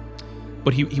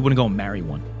 But he wouldn't go and marry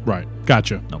one. Right.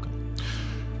 Gotcha. Okay.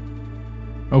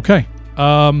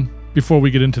 Okay. Before we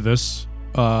get into this,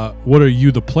 what are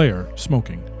you, the player,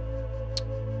 smoking?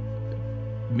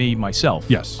 Me, myself.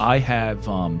 Yes. I have,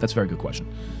 that's a very good question.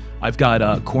 I've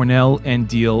got Cornell and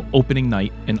Deal opening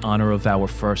night in honor of our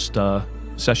first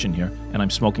session here, and I'm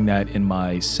smoking that in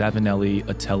my Savinelli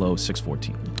Atello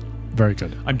 614. Very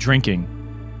good. I'm drinking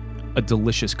a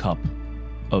delicious cup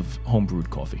of homebrewed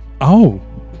coffee. Oh,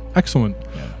 excellent.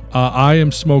 Yeah. I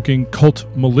am smoking Cult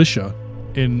Militia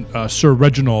in Sir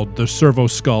Reginald, the Servo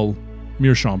Skull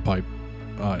Meerschaum pipe,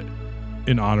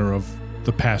 in honor of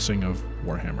the passing of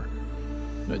Warhammer.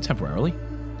 Temporarily?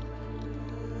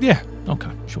 Yeah.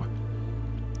 Okay, sure.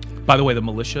 By the way, the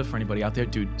militia, for anybody out there,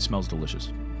 dude, smells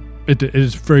delicious. It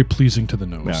is very pleasing to the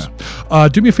nose.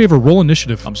 Do me a favor, roll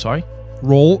initiative. I'm sorry?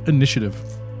 Roll initiative.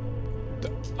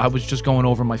 I was just going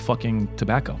over my fucking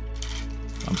tobacco.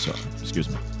 I'm sorry. Excuse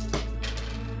me.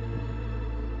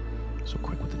 So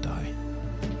quick with the die.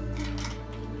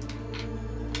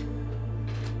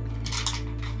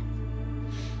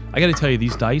 I gotta tell you,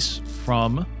 these dice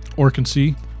from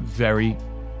Orcansea. very,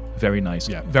 very nice.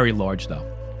 Yeah. Very large, though.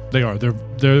 They are.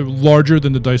 They're larger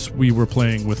than the dice we were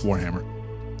playing with Warhammer.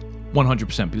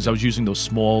 100%, because I was using those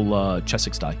small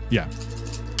Chessex die. Yeah.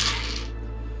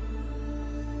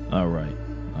 All right.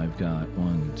 I've got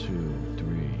 1, 2,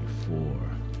 3, 4,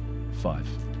 5.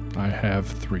 I have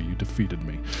 3. You defeated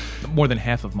me. More than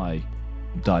half of my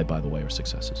die, by the way, are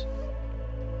successes.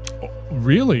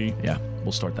 Really? Yeah,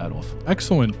 we'll start that off.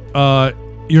 Excellent.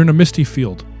 You're in a misty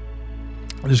field.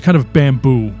 There's kind of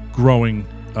bamboo growing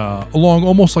along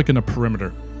almost like in a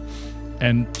perimeter.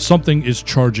 And something is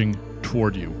charging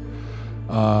toward you.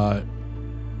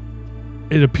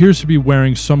 It appears to be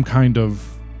wearing some kind of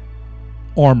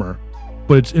armor,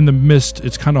 but it's in the mist.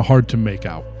 It's kind of hard to make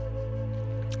out.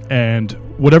 And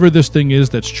whatever this thing is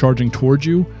that's charging towards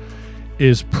you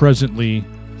is presently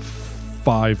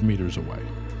 5 meters away.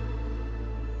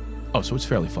 Oh, so it's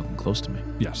fairly fucking close to me.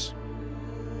 Yes.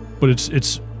 But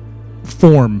its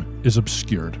form is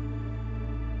obscured.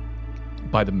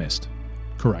 By the mist.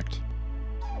 Correct.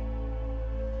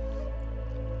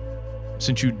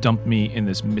 Since you dumped me in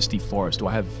this misty forest, do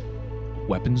I have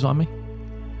weapons on me?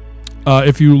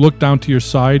 If you look down to your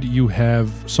side, you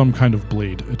have some kind of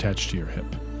blade attached to your hip.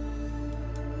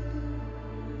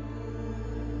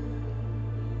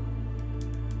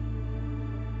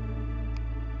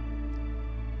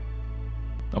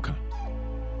 Okay.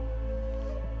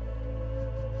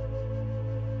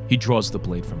 He draws the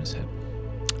blade from his hip.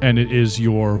 And it is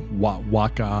your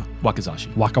waka...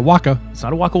 Wakazashi. Waka waka. It's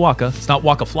not a waka waka. It's not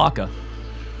waka flocka.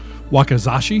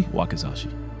 Wakazashi. Wakazashi.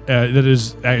 That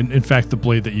is, in fact, the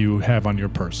blade that you have on your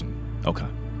person. Okay.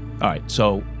 All right.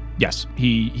 So, yes,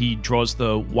 he draws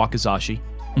the Wakazashi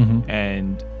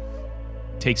and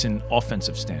takes an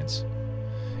offensive stance.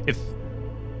 If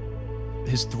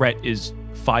his threat is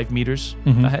 5 meters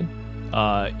ahead,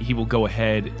 he will go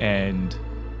ahead and,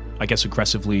 I guess,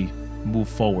 aggressively move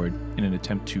forward in an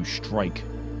attempt to strike.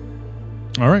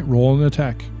 All right, roll an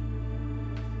attack.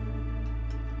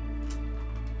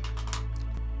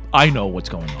 I know what's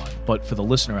going on, but for the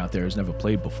listener out there who's never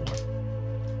played before,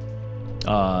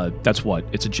 that's what?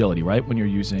 It's agility, right? When you're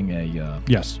using a...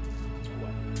 Yes.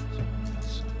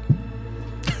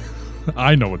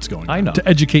 I know what's going on. I know. To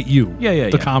educate you,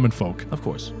 the common folk. Of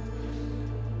course.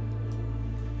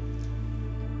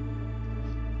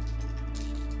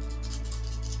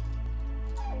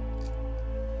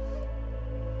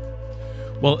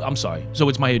 Well, I'm sorry. So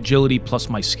it's my agility plus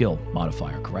my skill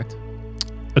modifier, correct?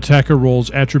 Attacker rolls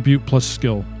attribute plus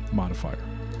skill modifier.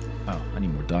 Oh, I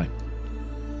need more die.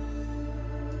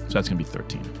 So that's going to be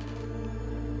 13.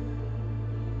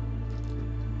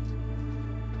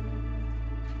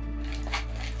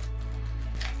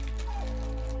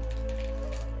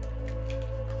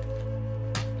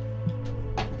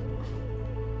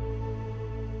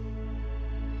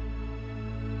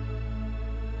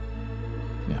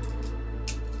 Yeah.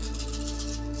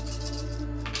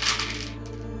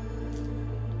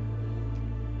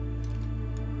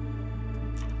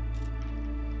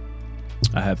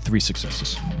 I have 3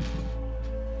 successes.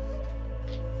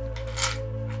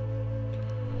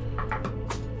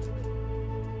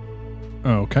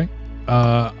 Okay.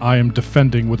 I am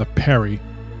defending with a parry,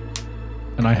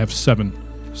 and I have 7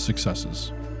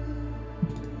 successes.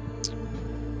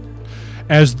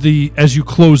 As you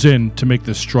close in to make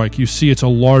this strike, you see it's a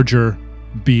larger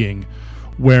being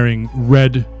wearing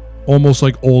red, almost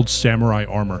like old samurai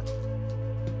armor.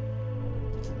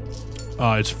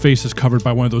 Its face is covered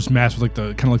by one of those masks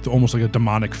with almost like a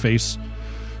demonic face.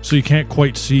 So you can't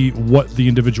quite see what the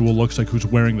individual looks like who's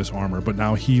wearing this armor, but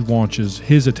now he launches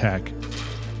his attack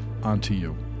onto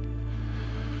you.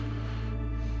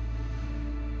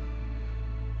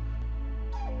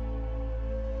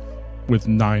 With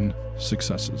 9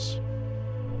 successes.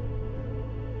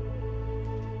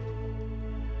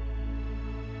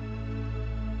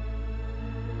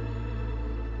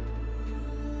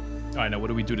 All right, now what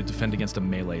do we do to defend against a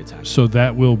melee attack? So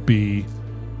that will be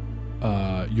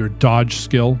your dodge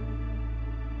skill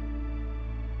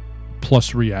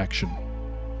plus reaction.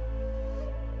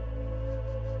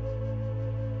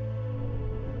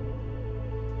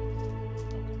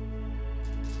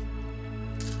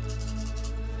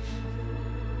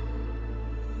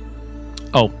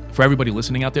 Oh, for everybody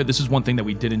listening out there, this is one thing that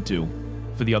we didn't do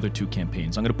for the other 2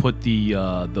 campaigns. I'm going to put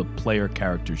the player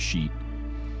character sheet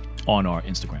on our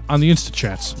Instagram. On the Insta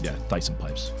chats. Yeah, Dice and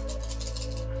Pipes.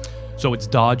 So it's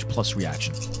dodge plus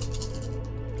reaction.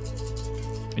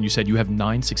 And you said you have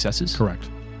 9 successes? Correct.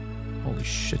 Holy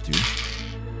shit, dude.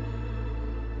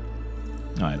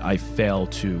 All right, I fail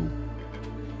 2.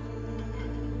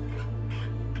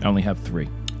 I only have 3.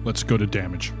 Let's go to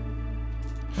damage.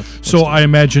 So I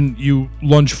imagine you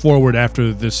lunge forward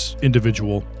after this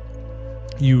individual.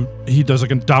 He does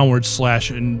like a downward slash,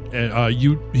 and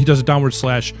he does a downward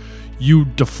slash. You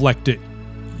deflect it.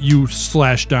 You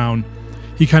slash down.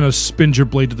 He kind of spins your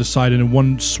blade to the side, and in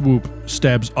one swoop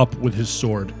stabs up with his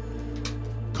sword,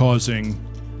 causing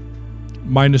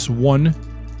 -1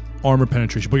 armor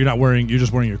penetration. But you're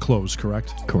just wearing your clothes,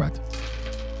 correct? Correct.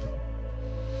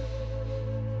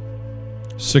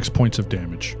 6 points of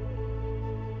damage.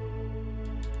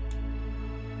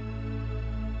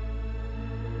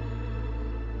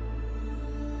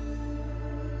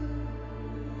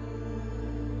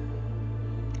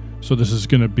 So this is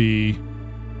going to be,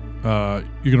 you're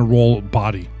going to roll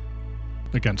body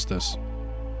against this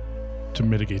to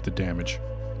mitigate the damage.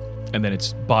 And then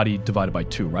it's body divided by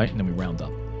 2, right? And then we round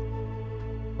up.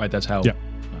 Right, that's how... Yeah.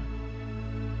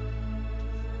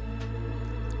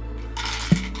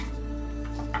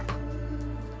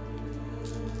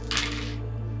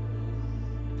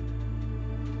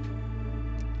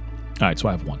 All right, so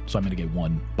I have 1. So I'm going to get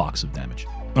 1 box of damage.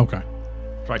 Okay.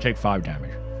 So I take 5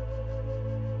 damage.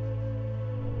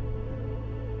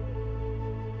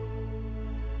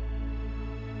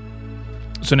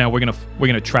 So now we're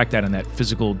gonna track that in that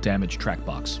physical damage track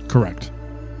box. Correct.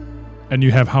 And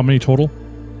you have how many total?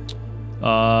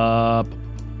 Well,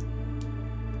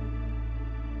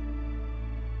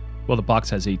 the box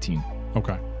has 18.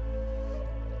 Okay.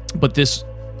 But this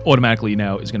automatically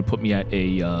now is going to put me at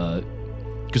a...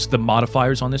 Because the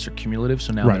modifiers on this are cumulative,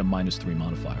 so now I'm at a -3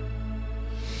 modifier.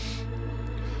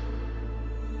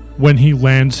 When he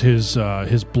lands his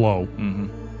blow, Mm-hmm.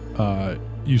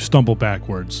 You stumble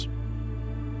backwards,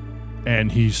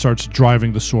 and he starts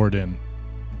driving the sword in,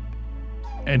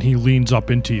 and he leans up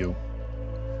into you,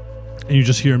 and you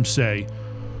just hear him say,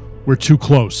 "We're too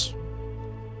close.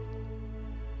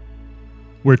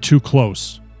 We're too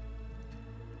close.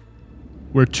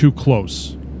 We're too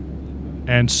close."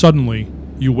 And suddenly,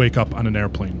 you wake up on an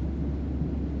airplane.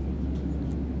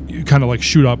 You kind of like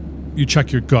shoot up, you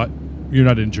check your gut, you're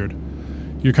not injured.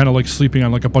 You're kind of like sleeping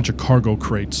on like a bunch of cargo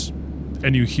crates,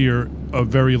 and you hear a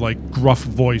very like gruff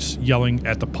voice yelling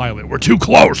at the pilot, "We're too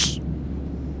close!"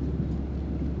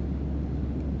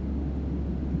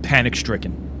 Panic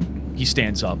stricken, he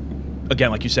stands up.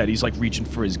 Again, like you said, he's like reaching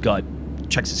for his gut,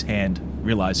 checks his hand,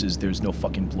 realizes there's no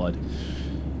fucking blood.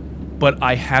 But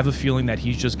I have a feeling that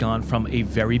he's just gone from a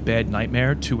very bad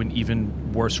nightmare to an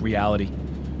even worse reality.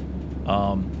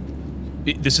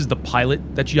 This is the pilot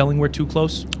that's yelling, "We're too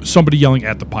close"? Somebody yelling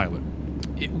at the pilot.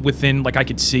 Within, like, I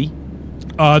could see?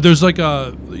 There's like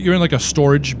you're in like a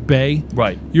storage bay.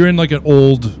 Right. You're in like an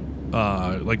old,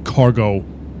 like cargo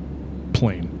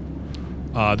plane.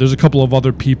 There's a couple of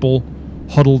other people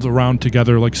huddled around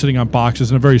together, like sitting on boxes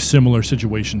in a very similar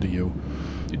situation to you.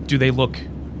 Do they look...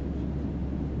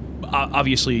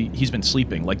 obviously, he's been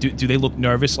sleeping. Like, do they look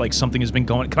nervous, like something has been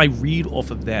going... Can I read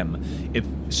off of them if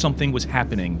something was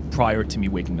happening prior to me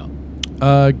waking up?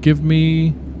 Give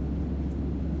me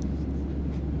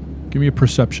a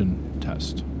perception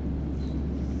test.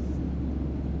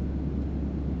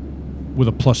 With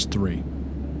a +3.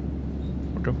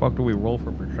 What the fuck do we roll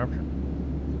for perception?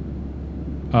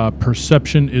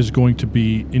 Perception is going to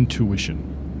be intuition.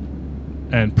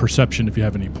 And perception if you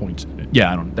have any points in it.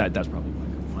 Yeah, I don't... That's probably why I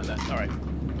can find that. All right.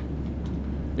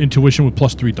 Intuition with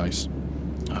 +3 dice.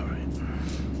 All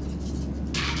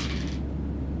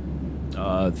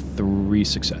right. 3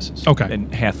 successes. Okay.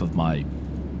 And half of my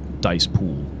dice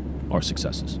pool are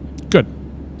successes. Good.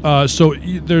 So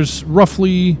there's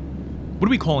roughly What are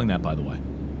we calling that, by the way?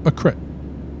 a crit.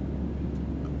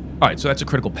 All right, so that's a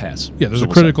critical pass. Yeah, there's So a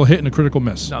we'll critical hit and a critical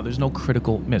miss. say. No, there's no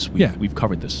critical miss. Yeah. We've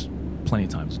covered this plenty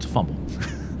of times. It's a fumble.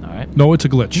 All right. No, it's a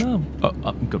glitch. No.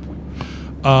 Good point.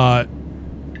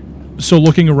 So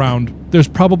looking around, there's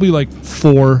probably like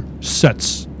 4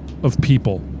 sets of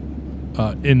people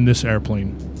in this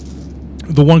airplane.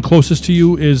 The one closest to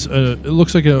you is it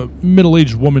looks like a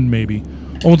middle-aged woman, maybe,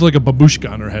 almost like a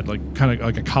babushka on her head, like kind of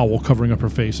like a cowl covering up her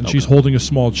face, and she's holding a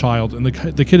small child, and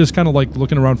the kid is kind of like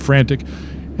looking around frantic,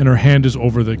 and her hand is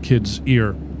over the kid's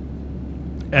ear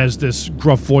as this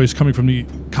gruff voice coming from the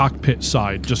cockpit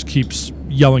side just keeps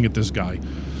yelling at this guy,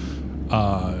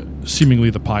 seemingly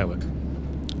the pilot.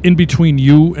 In between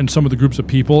you and some of the groups of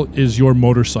people is your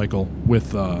motorcycle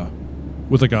with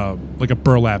like a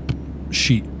burlap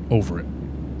sheet over it.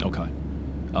 Okay.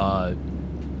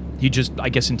 He just, I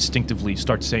guess, instinctively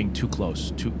starts saying "too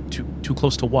close." Too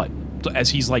close to what? As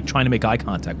he's like trying to make eye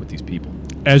contact with these people.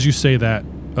 As you say that,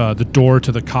 the door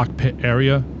to the cockpit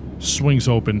area swings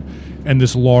open, and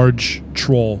this large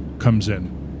troll comes in.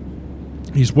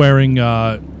 He's wearing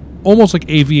almost like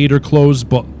aviator clothes,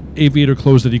 but aviator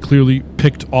clothes that he clearly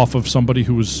picked off of somebody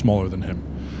who was smaller than him.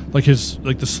 Like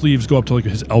the sleeves go up to like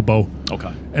his elbow.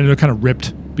 Okay. And they're kind of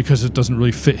ripped because it doesn't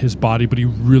really fit his body, but he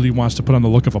really wants to put on the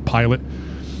look of a pilot.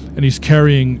 And he's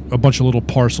carrying a bunch of little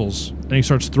parcels, and he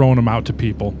starts throwing them out to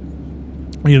people.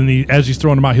 And as he's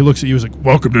throwing them out, he looks at you, he's like,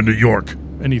 "Welcome to New York."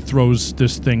 And he throws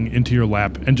this thing into your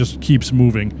lap and just keeps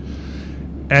moving.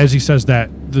 As he says that,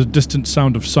 the distant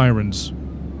sound of sirens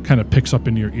kind of picks up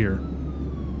in your ear.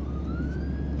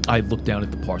 I look down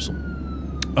at the parcel.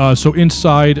 So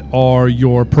inside are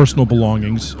your personal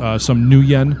belongings, some new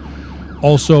yen.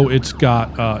 Also, it's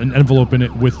got an envelope in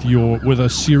it with a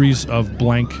series of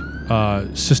blank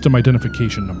system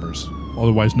identification numbers,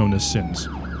 otherwise known as SINs.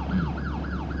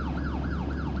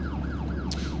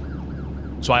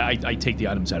 So I take the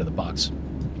items out of the box,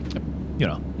 put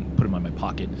them in my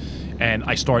pocket, and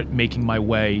I start making my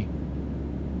way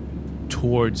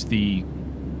towards the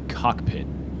cockpit.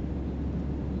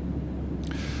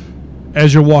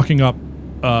 As you're walking up,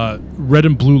 red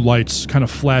and blue lights kind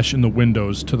of flash in the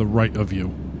windows to the right of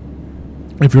you.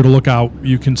 If you were to look out,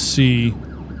 you can see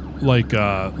like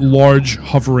large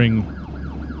hovering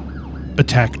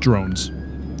attack drones.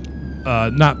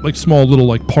 Not like small little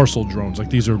like parcel drones. Like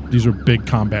these are big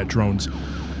combat drones.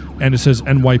 And it says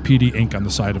NYPD Inc. on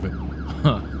the side of it.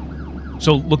 Huh.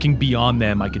 So looking beyond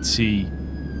them, I could see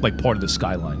like part of the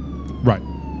skyline. Right.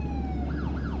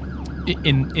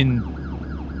 In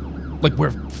like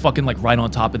we're fucking like right on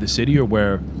top of the city, or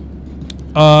where?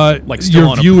 Like still your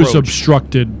on view is approach?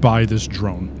 obstructed by this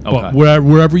drone. Okay. But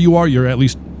wherever you are, you're at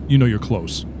least you're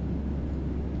close.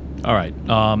 All right.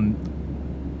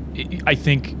 I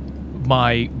think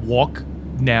my walk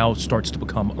now starts to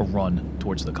become a run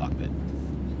towards the cockpit.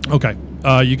 Okay.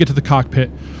 You get to the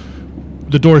cockpit.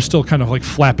 The door is still kind of like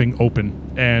flapping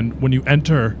open, and when you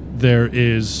enter, there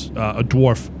is a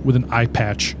dwarf with an eye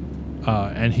patch,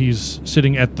 and he's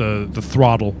sitting at the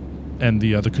throttle and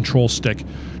the control stick,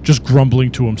 just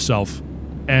grumbling to himself.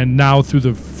 And now through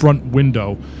the front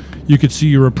window, you can see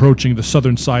you're approaching the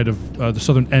southern side of the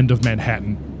southern end of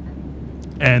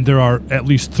Manhattan, and there are at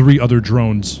least 3 other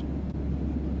drones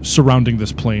surrounding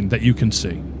this plane that you can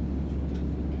see.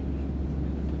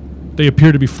 They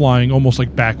appear to be flying almost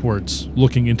like backwards,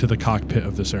 looking into the cockpit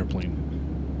of this airplane.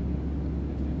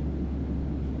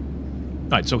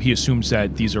 All right, so he assumes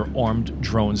that these are armed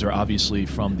drones, are obviously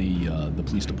from the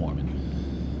police department.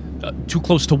 Too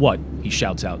close to what? He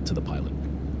shouts out to the pilot.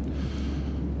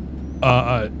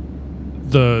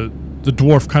 The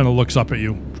dwarf kind of looks up at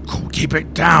you. Keep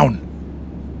it down.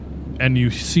 And you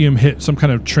see him hit some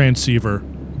kind of transceiver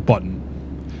button.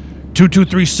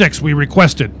 2236, we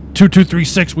requested.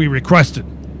 2236, we requested.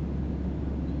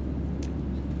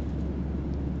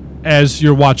 As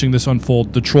you're watching this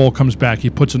unfold, the troll comes back. He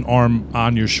puts an arm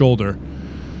on your shoulder.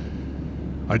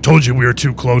 I told you we were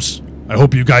too close. I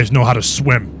hope you guys know how to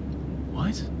swim.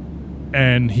 What?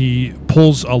 And he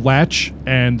pulls a latch,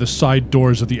 and the side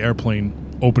doors of the airplane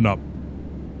open up.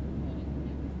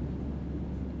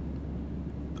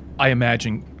 I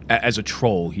imagine as a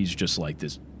troll, he's just like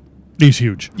this. He's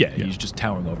huge. Yeah, he's just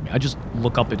towering over me. I just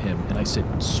look up at him and I said,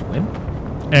 swim?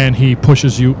 And he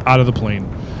pushes you out of the plane.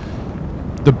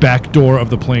 The back door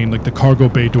of the plane, like the cargo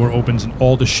bay door, opens, and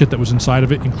all the shit that was inside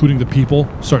of it, including the people,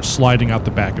 starts sliding out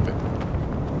the back of it.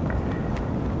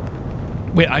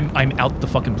 Wait, I'm out the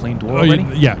fucking plane door already?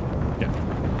 Yeah.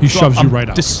 He shoves you right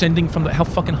out. Descending from the... How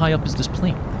fucking high up is this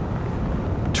plane?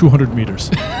 200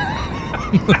 meters.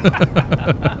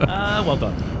 Well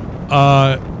done.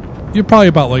 You're probably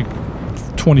about like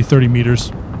 20, 30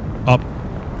 meters up.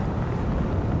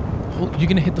 Well, you're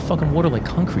going to hit the fucking water like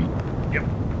concrete. Yep.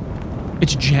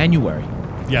 It's January.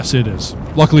 Yes, it is.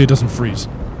 Luckily, it doesn't freeze.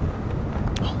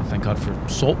 Oh, thank God for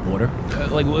salt water.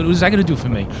 Like, what is that going to do for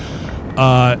me?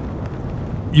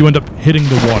 You end up hitting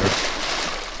the water.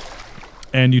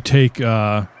 And you take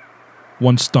 1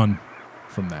 stun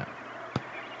from that.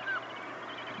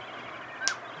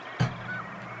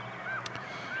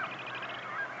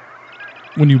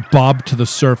 When you bob to the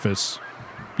surface,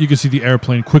 you can see the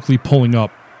airplane quickly pulling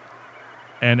up.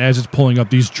 And as it's pulling up,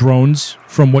 these drones,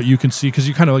 from what you can see, because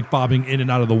you're kind of like bobbing in and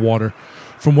out of the water,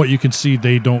 from what you can see,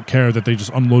 they don't care that they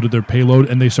just unloaded their payload,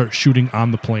 and they start shooting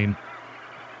on the plane,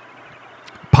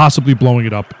 possibly blowing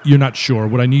it up. You're not sure.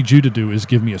 What I need you to do is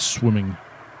give me a swimming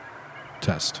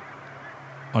test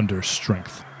under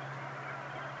strength.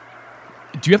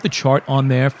 Do you have the chart on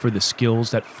there for the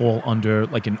skills that fall under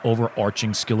like an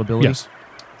overarching skill ability? Yes.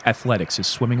 Athletics. Is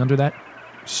swimming under that?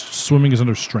 Swimming is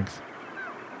under strength.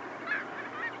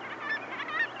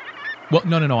 Well,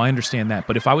 no, I understand that.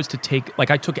 But if I was to take,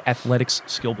 like I took athletics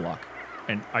skill block,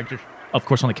 and I just, of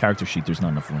course on the character sheet, there's not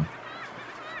enough room.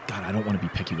 God, I don't want to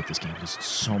be picky with this game because it's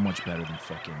so much better than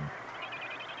fucking...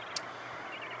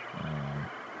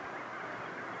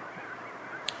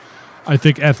 I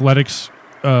think athletics,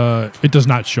 it does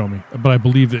not show me, but I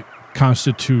believe it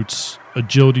constitutes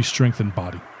agility, strength, and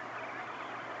body.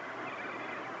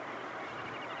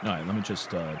 All right, let me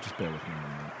just bear with me a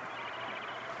minute.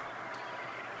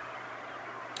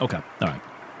 Okay, all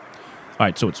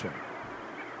right, so it's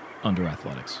under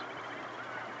athletics.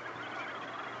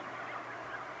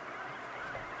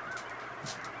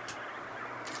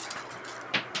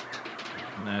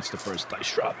 And that's the first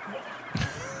dice drop.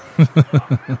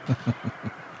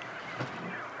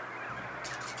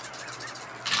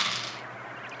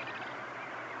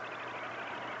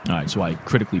 All right, so I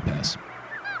critically pass.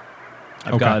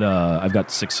 I've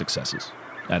got 6 successes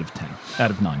out of 10, out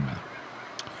of 9 rather.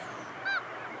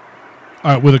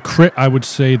 All right, with a crit, I would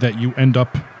say that you end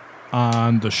up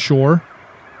on the shore.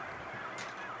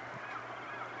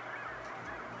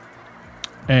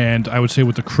 And I would say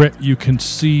with the crit, you can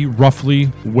see roughly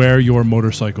where your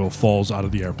motorcycle falls out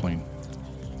of the airplane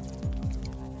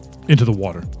into the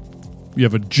water. You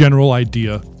have a general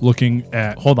idea looking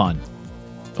at... Hold on.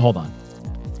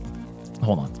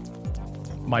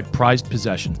 My prized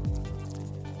possession,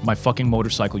 my fucking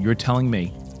motorcycle, you're telling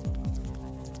me,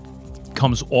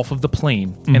 comes off of the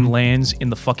plane and lands in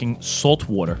the fucking salt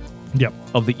water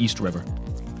of the East River.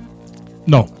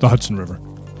 No, the Hudson River.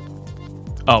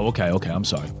 Oh, okay, I'm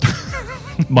sorry.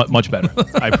 Much better.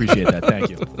 I appreciate that. Thank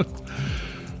you.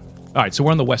 All right, so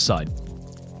we're on the west side.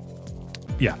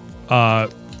 Yeah.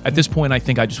 At this point, I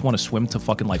think I just want to swim to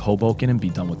fucking like Hoboken and be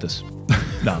done with this.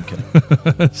 No, I'm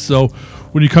kidding. So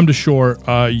when you come to shore,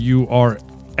 you are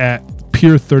at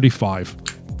Pier 35.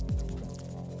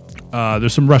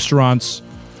 There's some restaurants,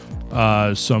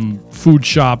 some food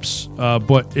shops,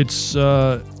 but it's...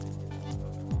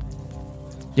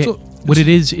 Yeah, what it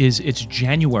is it's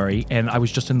January and I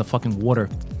was just in the fucking water.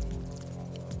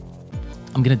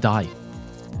 I'm gonna die.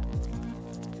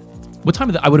 What time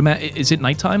of the? I would imagine. Is it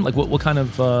nighttime? Like what kind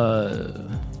of?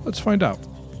 Let's find out.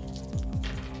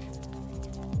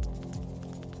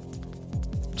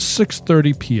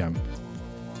 6:30 p.m.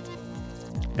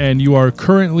 And you are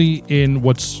currently in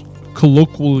what's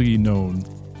colloquially known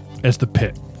as the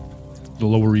Pit, the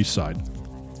Lower East Side.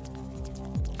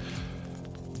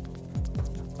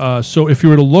 So if you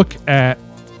were to look at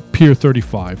Pier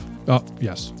 35,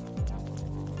 yes.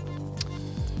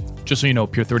 Just so you know,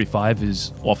 Pier 35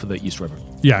 is off of the East River.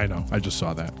 Yeah, I know. I just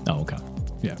saw that. Oh, okay.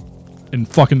 Yeah. In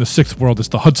fucking the sixth world, it's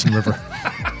the Hudson River.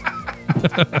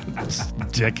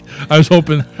 Dick. I was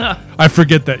hoping. I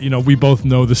forget that, we both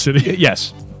know the city.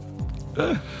 Yes.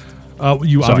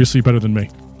 You obviously better than me.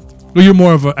 Well, you're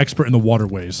more of an expert in the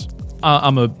waterways.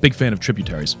 I'm a big fan of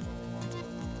tributaries.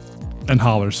 And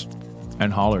hollers.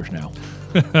 And hollers now.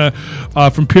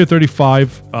 From Pier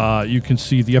 35, you can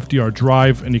see the FDR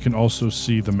Drive, and you can also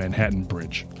see the Manhattan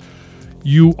Bridge.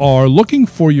 You are looking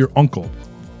for your uncle,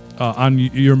 on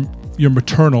your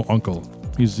maternal uncle.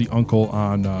 He's the uncle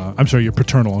on, your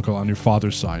paternal uncle on your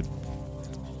father's side.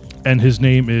 And his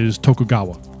name is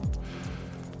Tokugawa.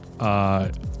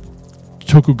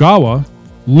 Tokugawa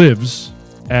lives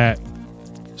at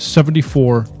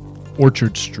 74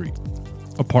 Orchard Street,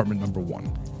 apartment number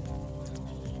 1.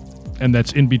 And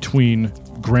that's in between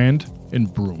Grand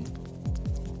and Broome.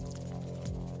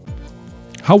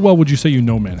 How well would you say you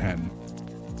know Manhattan?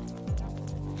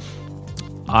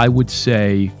 I would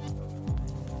say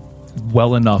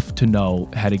well enough to know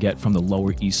how to get from the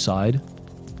Lower East Side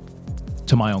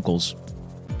to my uncle's.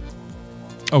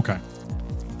 Okay.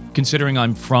 Considering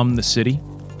I'm from the city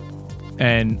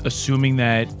and assuming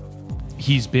that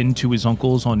he's been to his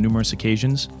uncle's on numerous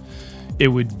occasions, it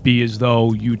would be as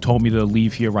though you told me to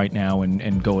leave here right now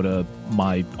and go to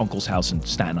my uncle's house in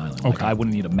Staten Island. Okay. Like, I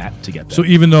wouldn't need a map to get there. So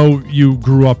even though you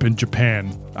grew up in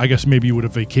Japan, I guess maybe you would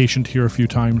have vacationed here a few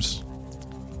times?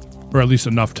 Or at least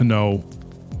enough to know.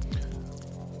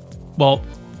 Well,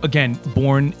 again,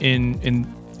 born in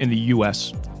the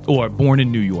U.S. or born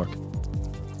in New York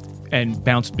and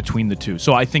bounced between the two.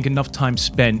 So I think enough time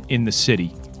spent in the city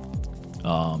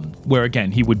where,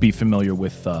 again, he would be familiar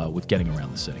with getting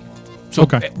around the city. So,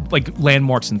 okay. Like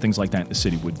landmarks and things like that in the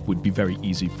city would be very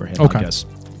easy for him, okay. I guess.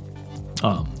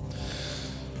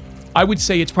 I would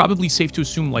say it's probably safe to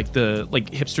assume like the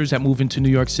hipsters that move into New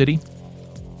York City,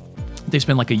 they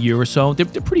spend like a year or so.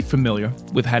 They're pretty familiar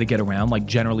with how to get around, like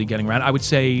generally getting around. I would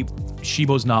say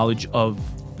Shibo's knowledge of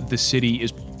the city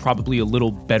is probably a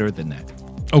little better than that.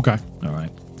 Okay. All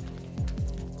right.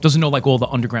 Doesn't know like all the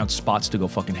underground spots to go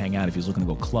fucking hang out if he's looking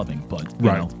to go clubbing, but you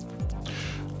right.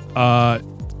 know.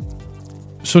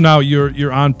 So now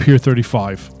you're on Pier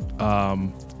 35.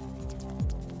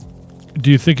 Do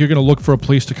you think you're going to look for a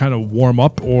place to kind of warm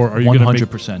up, or are you going to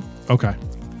 100%? Okay.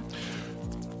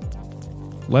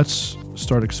 Let's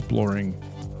start exploring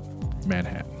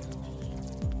Manhattan.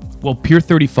 Well, Pier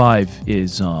 35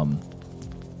 is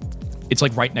it's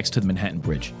like right next to the Manhattan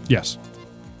Bridge. Yes.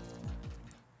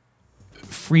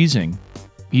 Freezing.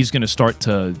 He's going to start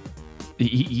to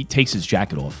he takes his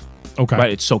jacket off. Okay.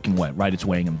 Right, it's soaking wet, right? It's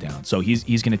weighing him down. So he's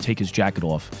going to take his jacket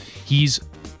off. He's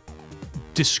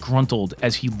disgruntled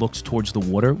as he looks towards the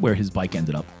water where his bike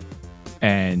ended up.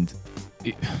 And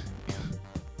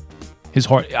his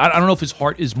heart, I don't know if his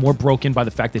heart is more broken by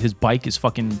the fact that his bike is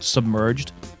fucking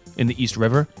submerged in the East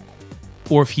River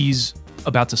or if he's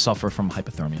about to suffer from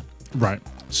hypothermia. Right.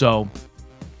 So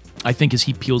I think as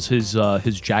he peels his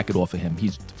jacket off of him,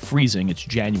 he's freezing. It's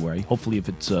January. Hopefully if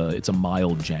it's a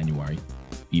mild January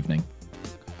evening.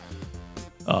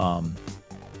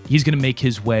 He's gonna make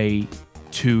his way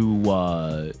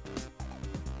to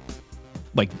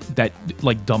like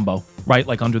Dumbo, right?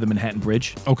 Like under the Manhattan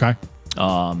Bridge. Okay.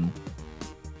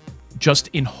 Just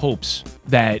in hopes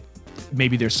that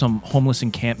maybe there's some homeless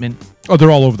encampment. Oh,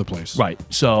 they're all over the place. Right.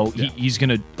 So yeah. he's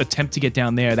gonna attempt to get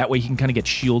down there. That way he can kind of get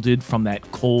shielded from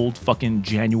that cold fucking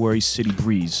January city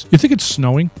breeze. You think it's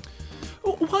snowing?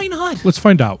 Why not? Let's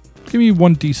find out. Give me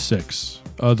 1d6.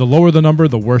 The lower the number,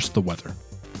 the worse the weather.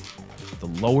 The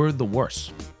lower, the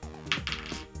worse.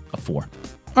 A 4.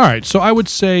 All right, so I would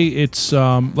say it's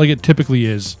like it typically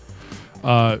is,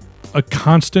 a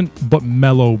constant but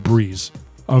mellow breeze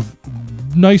of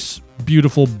nice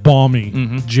beautiful,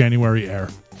 balmy January air.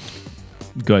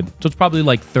 Good. So it's probably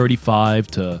like 35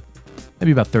 to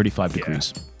maybe about 35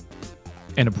 degrees.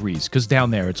 And a breeze. Because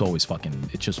down there, it's always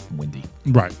it's just windy.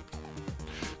 Right.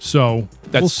 So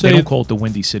They don't call it the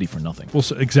Windy City for nothing. We'll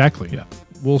say, exactly. Yeah.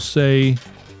 We'll say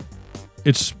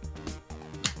it's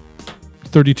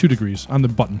 32 degrees on the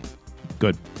button.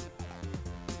 Good.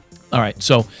 All right.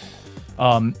 So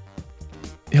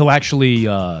he'll actually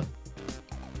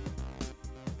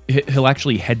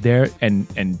head there and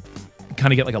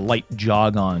kind of get like a light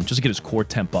jog on just to get his core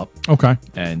temp up. Okay.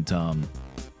 And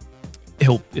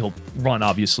he'll run,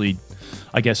 obviously,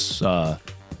 I guess.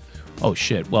 Oh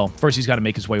shit! Well, first he's got to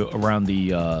make his way around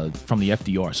from the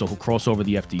FDR, so he'll cross over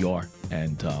the FDR,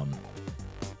 and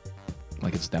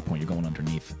like it's at that point you're going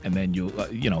underneath, and then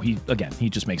he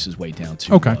just makes his way down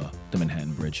to the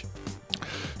Manhattan Bridge.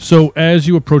 So as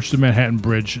you approach the Manhattan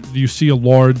Bridge, you see a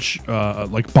large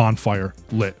like bonfire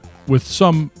lit with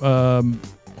some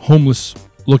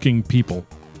homeless-looking people,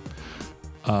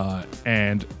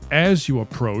 and as you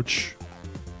approach,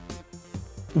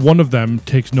 one of them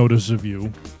takes notice of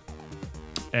you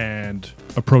and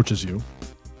approaches you,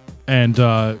 and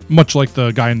much like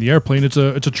the guy in the airplane, it's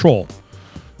a troll,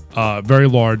 very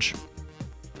large.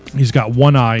 He's got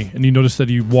one eye, and you notice that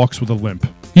he walks with a limp.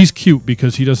 He's cute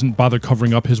because he doesn't bother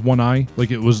covering up his one eye. Like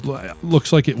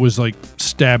looks like it was like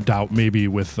stabbed out, maybe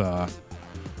with like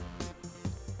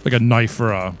a knife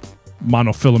or a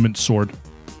monofilament sword.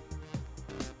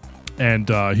 And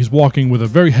he's walking with a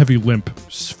very heavy limp,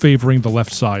 favoring the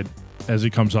left side as he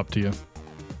comes up to you.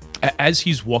 As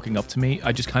he's walking up to me,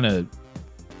 I just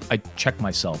I check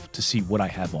myself to see what I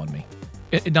have on me.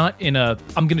 I'm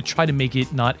going to try to make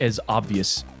it not as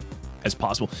obvious as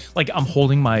possible. Like I'm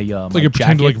holding my like you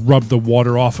pretend to like rub the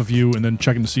water off of you, and then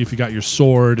checking to see if you got your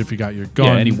sword, if you got your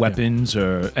gun, any weapons,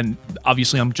 and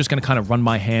obviously I'm just going to kind of run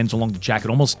my hands along the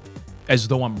jacket, almost as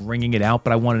though I'm wringing it out.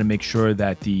 But I wanted to make sure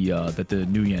that the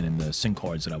Nuyen and the SIM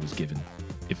cards that I was given,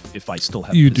 if I still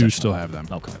have, you do still have them.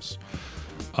 Okay,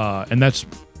 and that's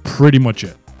pretty much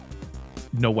it.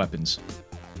 No weapons.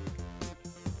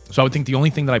 So I would think the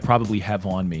only thing that I probably have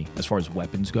on me as far as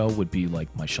weapons go would be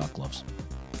like my shot gloves.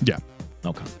 Yeah.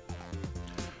 Okay.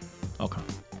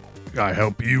 I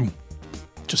help you.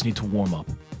 Just need to warm up.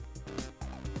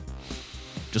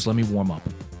 Just let me warm up.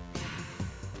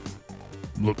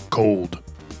 Look cold.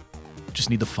 Just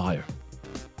need the fire.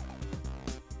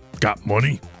 Got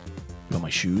money? You want my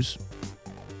shoes?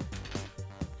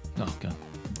 Oh, God.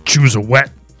 Shoes are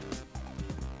wet.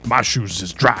 My shoes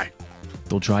is dry.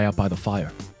 They'll dry out by the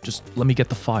fire. Just let me get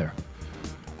the fire.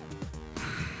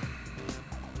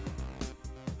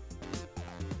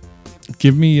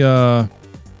 Give me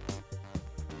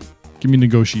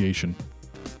negotiation,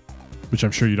 which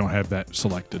I'm sure you don't have that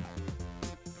selected.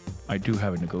 I do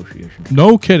have a negotiation.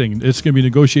 No kidding. It's going to be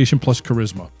negotiation plus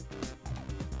charisma.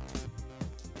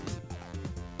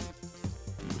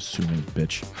 You assuming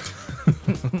bitch.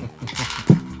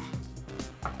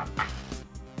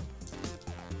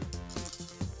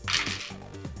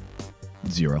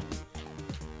 0.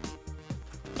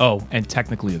 Oh, and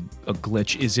technically a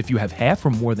glitch is if you have half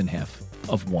or more than half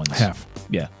of ones. Half.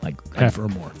 Yeah, like half or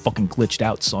more. Fucking glitched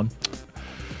out, son.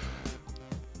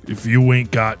 If you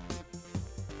ain't got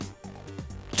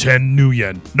 10 new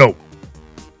yen, no,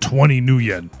 20 new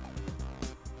yen,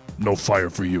 no fire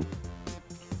for you.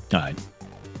 All right.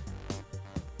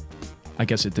 I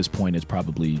guess at this point it's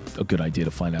probably a good idea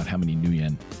to find out how many new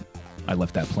yen I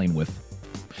left that plane with.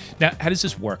 Now, how does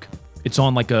this work? It's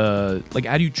on how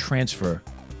do you transfer?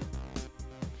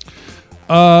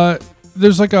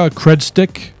 There's like a cred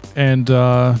stick, and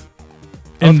I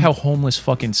love how homeless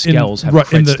fucking skells have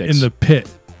cred sticks. In the pit.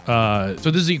 So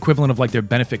this is the equivalent of like their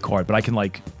benefit card, but I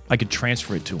could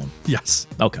transfer it to them. Yes.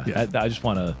 Okay. Yeah. I just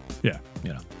want to,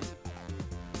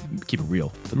 keep it real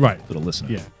for the listener.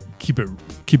 Yeah. Keep it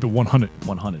 100.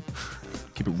 100.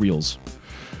 Keep it reals.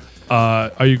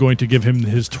 Are you going to give him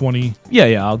his 20?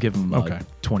 Yeah, I'll give him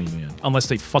 20 million. Unless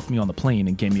they fucked me on the plane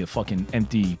and gave me a fucking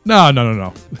empty...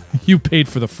 No. You paid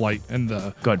for the flight and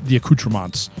the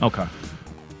accoutrements. Okay.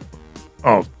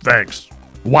 Oh, thanks.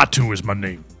 Watu is my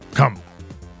name. Come.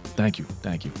 Thank you.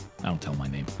 I don't tell my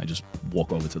name. I just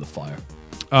walk over to the fire.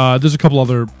 There's a couple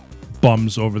other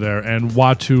bums over there, and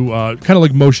Watu kind of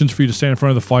like motions for you to stand in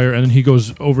front of the fire, and then he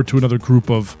goes over to another group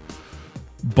of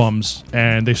bums,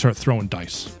 and they start throwing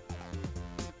dice.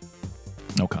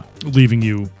 Okay. Leaving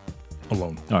you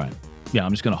alone. All right. Yeah,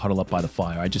 I'm just going to huddle up by the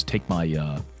fire. I just take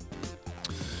my,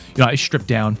 I strip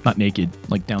down, not naked,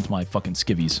 like down to my fucking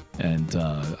skivvies, and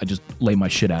I just lay my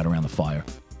shit out around the fire.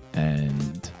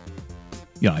 And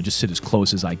I just sit as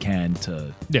close as I can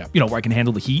to, Yeah. where I can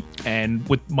handle the heat, and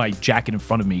with my jacket in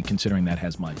front of me, considering that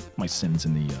has my sins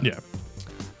in the. Yeah.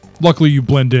 Luckily, you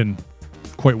blend in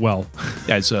quite well.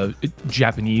 As a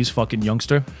Japanese fucking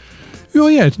youngster. Oh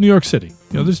yeah, it's New York City.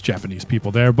 There's Japanese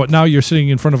people there, but now you're sitting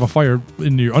in front of a fire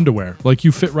in your underwear. Like,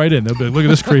 you fit right in. They'll be like, look at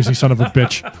this crazy son of a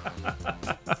bitch.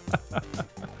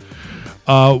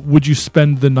 Would you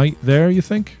spend the night there, you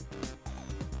think?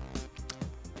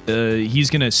 He's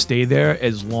going to stay there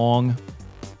as long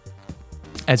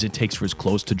as it takes for his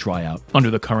clothes to dry out under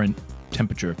the current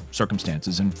temperature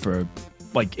circumstances, and for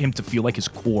him to feel like his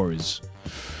core is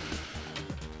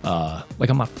like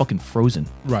I'm not fucking frozen.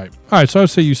 Right. All right, so I would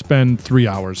say you spend 3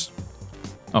 hours.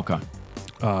 Okay.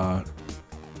 Kind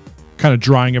of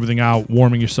drying everything out,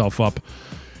 warming yourself up,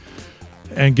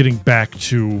 and getting back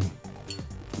to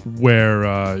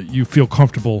where you feel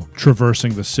comfortable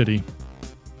traversing the city.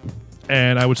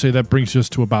 And I would say that brings us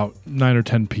to about 9 or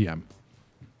 10 p.m.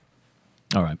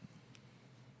 All right.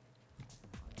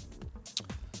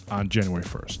 On January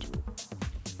 1st.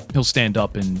 He'll stand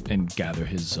up and gather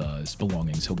his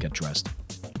belongings. He'll get dressed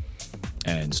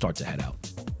and start to head out.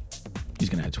 He's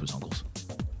going to head to his uncle's.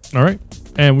 All right.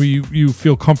 And you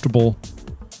feel comfortable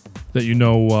that you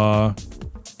know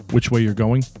which way you're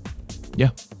going?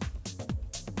 Yeah.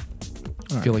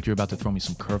 All I feel like you're about to throw me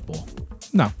some curveball.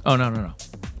 No. Oh, no.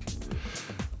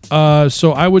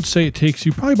 So I would say it takes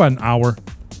you probably about an hour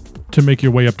to make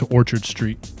your way up to Orchard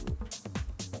Street.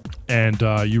 And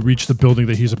you reach the building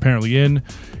that he's apparently in,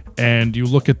 and you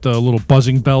look at the little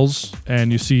buzzing bells,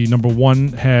 and you see number 1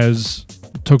 has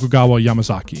Tokugawa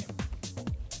Yamazaki.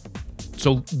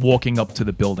 So walking up to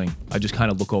the building, I just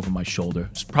kind of look over my shoulder. I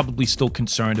was probably still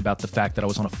concerned about the fact that I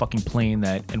was on a fucking plane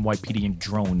that NYPD and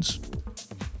drones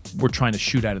were trying to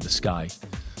shoot out of the sky.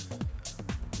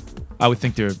 I would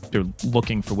think they're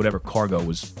looking for whatever cargo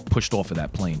was pushed off of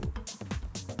that plane.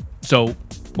 So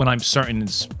when I'm certain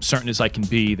as I can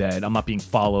be that I'm not being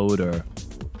followed or...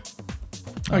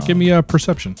 All right, give me a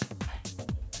perception.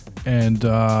 And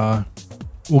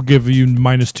we'll give you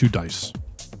 -2 dice.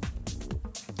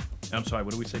 I'm sorry,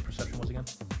 what did we say perception was again?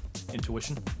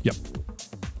 Intuition? Yep.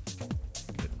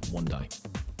 1 die.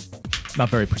 Not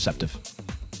very perceptive.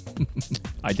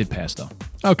 I did pass, though.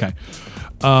 Okay.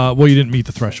 Well, you didn't meet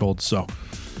the threshold, so...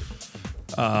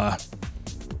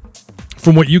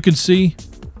 from what you can see,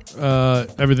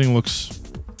 everything looks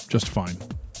just fine.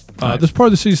 Right. This part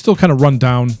of the city is still kind of run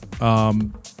down.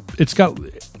 It's got...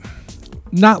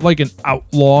 Not like an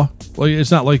outlaw. Like,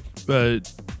 it's not like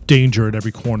danger at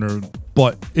every corner,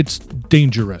 but it's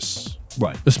dangerous.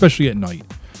 Right. Especially at night.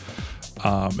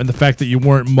 And the fact that you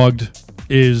weren't mugged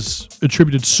is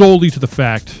attributed solely to the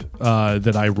fact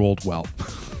that I rolled well.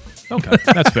 Okay,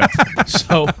 that's fair.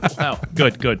 So, wow,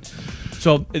 good.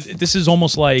 So this is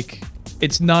almost like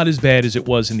it's not as bad as it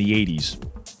was in the 80s.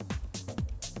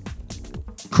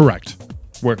 Correct.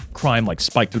 Where crime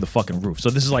spiked through the fucking roof. So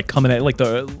this is coming at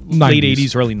the 90s. late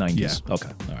 80s, early 90s. Yeah. Okay,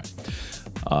 all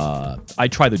right. I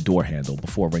try the door handle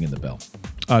before ringing the bell.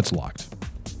 It's locked.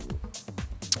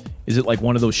 Is it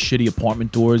one of those shitty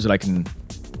apartment doors that I can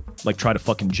try to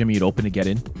fucking jimmy it open to get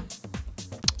in?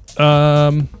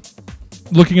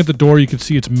 Looking at the door, you can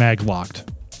see it's mag locked.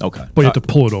 Okay. But you have to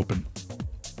pull it open.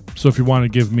 So if you want to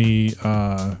give me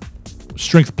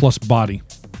strength plus body.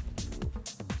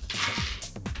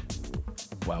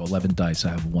 Wow, 11 dice. I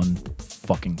have 1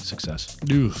 fucking success.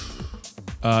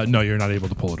 No, you're not able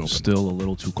to pull it open. Still a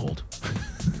little too cold.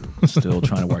 Still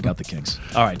trying to work out the kinks.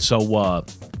 All right, so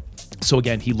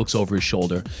again, he looks over his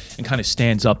shoulder and kind of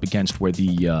stands up against where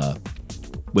the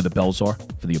bells are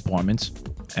for the apartments,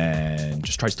 and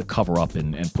just tries to cover up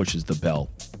and pushes the bell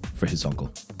for his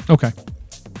uncle. Okay.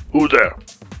 Who there?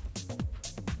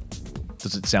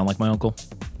 Does it sound like my uncle?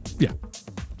 Yeah.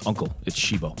 Uncle, it's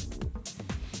Shibo.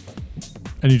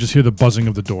 And you just hear the buzzing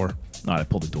of the door. All right, I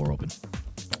pull the door open.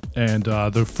 And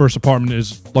the first apartment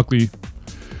is luckily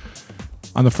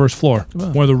on the first floor.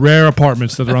 Wow. One of the rare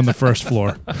apartments that are on the first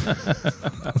floor.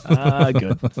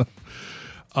 Good.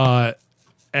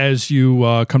 As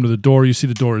you come to the door, you see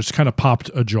the door is kind of popped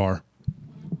ajar.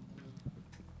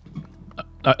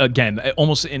 Again,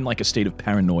 almost in a state of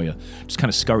paranoia, just kind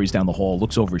of scurries down the hall,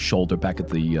 looks over his shoulder back at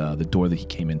the door that he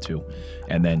came into,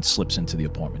 and then slips into the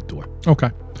apartment door. Okay.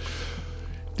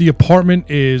 The apartment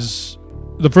is...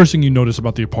 The first thing you notice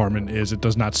about the apartment is it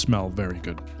does not smell very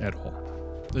good at all.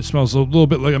 It smells a little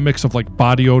bit like a mix of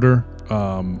body odor,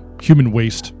 human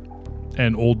waste,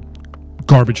 and old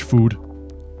garbage food.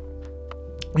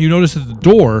 You notice that the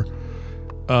door,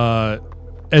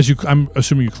 I'm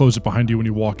assuming you close it behind you when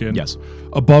you walk in. Yes.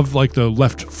 Above the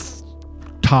left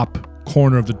top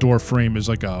corner of the door frame is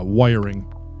like a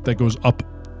wiring that goes up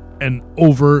and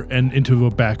over and into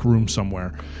a back room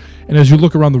somewhere. And as you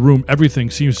look around the room, everything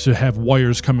seems to have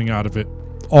wires coming out of it,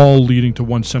 all leading to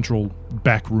one central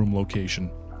back room location.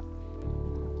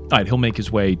 All right, he'll make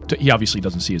his way. He obviously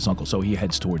doesn't see his uncle, so he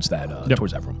heads towards that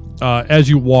towards that room. As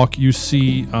you walk, you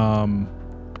see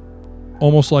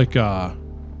almost like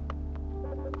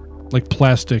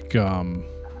plastic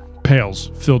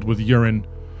pails filled with urine,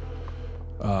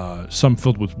 some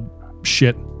filled with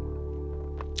shit,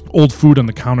 old food on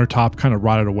the countertop, kind of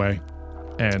rotted away.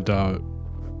 And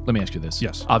let me ask you this.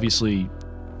 Yes. Obviously,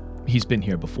 he's been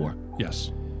here before.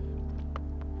 Yes.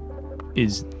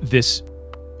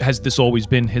 Has this always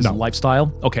been his No.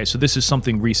 lifestyle? Okay, so this is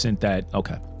something recent that,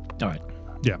 okay. All right.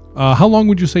 Yeah. How long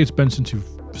would you say it's been since you've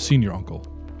seen your uncle?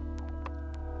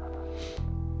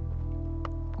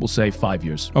 We'll say 5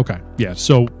 years. Okay. Yeah.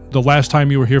 So the last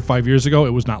time you were here 5 years ago,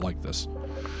 it was not like this.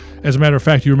 As a matter of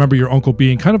fact, you remember your uncle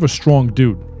being kind of a strong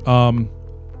dude.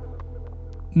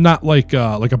 Not like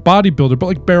a bodybuilder, but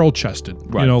like barrel chested.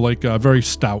 Right. You know, like very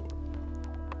stout.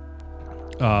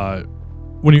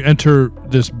 When you enter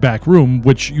this back room,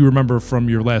 which you remember from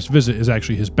your last visit is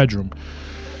actually his bedroom,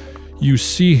 you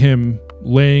see him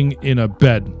laying in a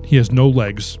bed. He has no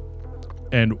legs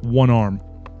and one arm.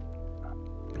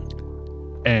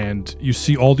 And you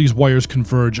see all these wires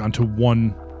converge onto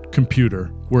one computer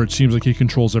where it seems like he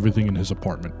controls everything in his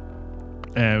apartment.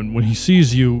 And when he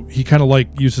sees you, he kind of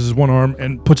like uses his one arm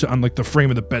and puts it on like the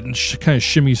frame of the bed and kind of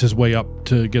shimmies his way up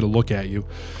to get a look at you.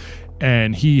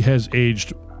 And he has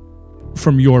aged,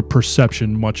 from your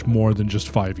perception, much more than just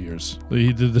 5 years.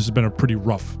 This has been a pretty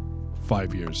rough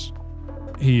 5 years.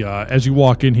 He, as you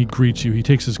walk in, he greets you. He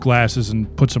takes his glasses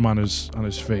and puts them on his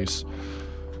face.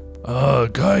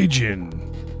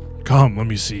 Gaijin, come, let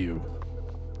me see you.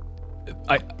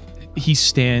 He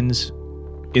stands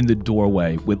in the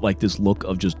doorway with like this look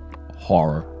of just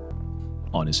horror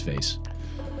on his face,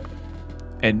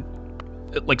 and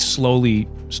like slowly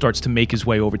starts to make his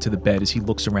way over to the bed as he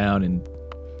looks around, and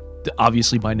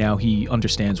obviously by now he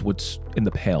understands what's in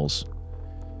the pails.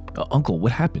 Uncle,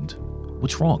 what happened?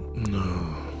 What's wrong?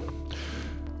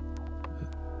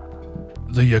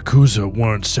 The Yakuza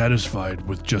weren't satisfied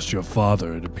with just your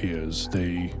father, it appears.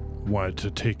 They wanted to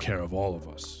take care of all of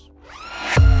us.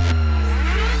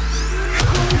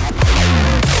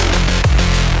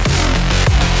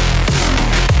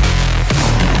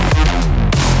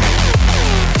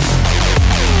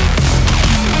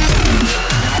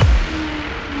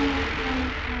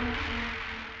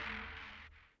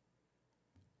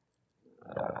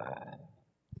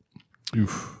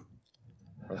 Oof.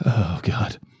 Oh,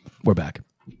 God. We're back.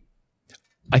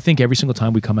 I think every single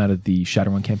time we come out of the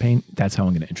Shadowrun campaign, that's how I'm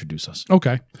going to introduce us.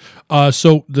 Okay.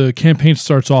 So the campaign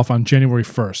starts off on January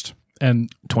 1st and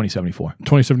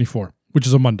 2074, which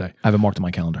is a Monday. I have it marked on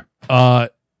my calendar.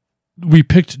 We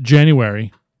picked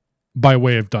January by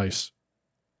way of dice.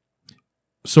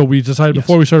 So we decided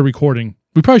before we started recording,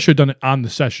 we probably should have done it on the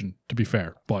session, to be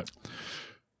fair, but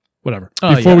whatever.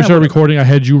 Before we started recording, I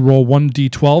had you roll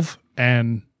 1d12,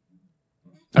 and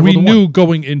we knew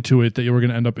going into it that you were going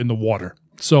to end up in the water.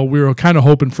 So we were kind of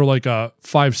hoping for like a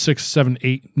 5, 6, 7,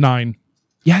 8, 9.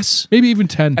 Yes. Maybe even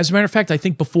 10. As a matter of fact, I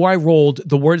think before I rolled,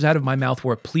 the words out of my mouth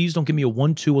were, please don't give me a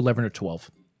 1, 2, 11, or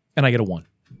 12. And I get a 1.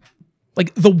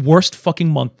 Like the worst fucking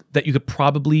month that you could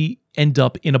probably end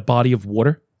up in a body of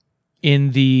water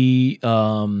in the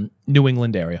New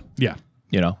England area. Yeah.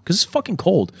 You know, because it's fucking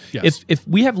cold. Yes. If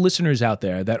we have listeners out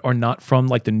there that are not from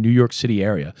like the New York City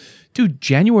area, dude,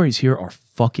 Januaries here are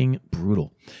fucking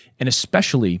brutal. And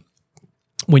especially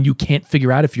when you can't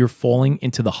figure out if you're falling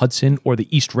into the Hudson or the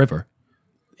East River.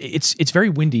 It's very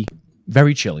windy,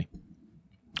 very chilly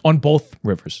on both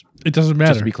rivers. It doesn't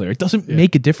matter. Just to be clear, it doesn't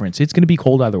make a difference. It's going to be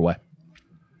cold either way.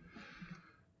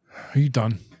 Are you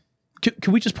done?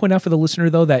 Can we just point out for the listener,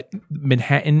 though, that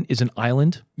Manhattan is an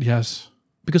island? Yes.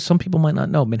 Because some people might not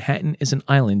know, Manhattan is an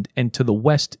island, and to the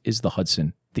west is the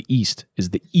Hudson. The east is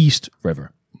the East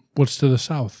River. What's to the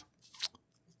south?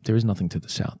 There is nothing to the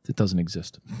south. It doesn't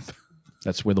exist.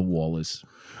 That's where the wall is.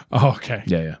 Oh, okay.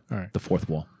 Yeah. All right. The fourth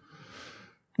wall.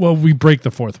 Well, we break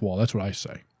the fourth wall. That's what I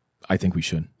say. I think we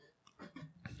should.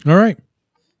 All right.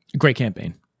 Great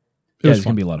campaign. Was It's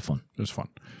going to be a lot of fun. It was fun.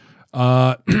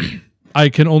 I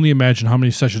can only imagine how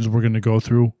many sessions we're going to go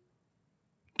through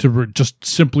to just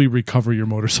simply recover your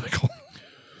motorcycle.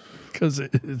 Because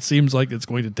it seems like it's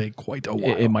going to take quite a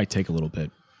while. It might take a little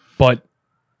bit. But,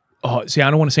 see, I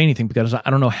don't want to say anything because I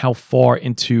don't know how far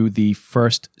into the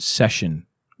first session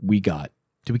we got.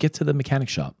 Did we get to the mechanic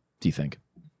shop, do you think?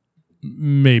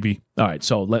 Maybe. All right,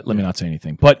 so let me not say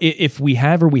anything. But if we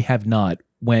have or we have not,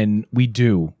 when we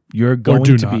do, you're going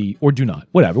do to not. be, or do not,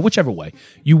 whatever, whichever way,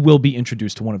 you will be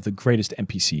introduced to one of the greatest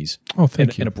NPCs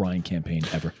in a Brian campaign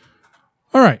ever.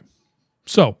 All right.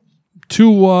 So,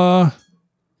 to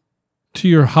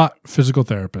your hot physical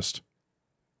therapist.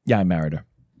 Yeah, I married her.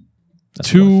 That's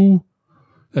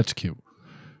cute.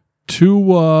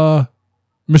 To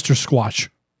Mr. Squatch.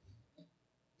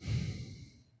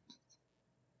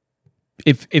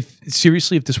 If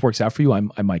seriously, if this works out for you,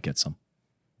 I might get some.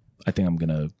 I think I'm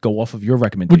gonna go off of your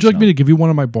recommendation. Would you like me to give you one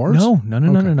of my bars? No.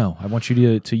 I want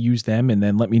you to use them and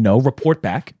then let me know. Report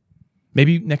back.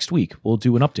 Maybe next week we'll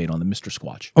do an update on the Mr.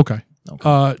 Squatch. Okay.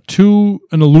 To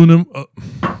an aluminum.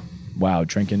 Wow,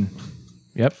 drinking.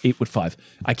 Yep, 8 with 5.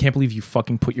 I can't believe you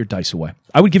fucking put your dice away.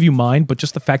 I would give you mine, but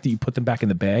just the fact that you put them back in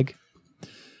the bag.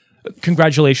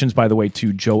 Congratulations, by the way,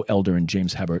 to Joe Elder and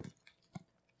James Hebert.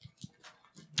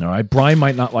 All right, Brian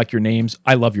might not like your names.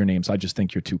 I love your names. I just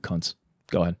think you're two cunts.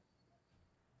 Go ahead.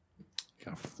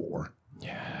 Got 4.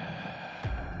 Yes.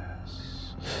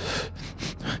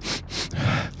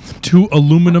 To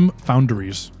aluminum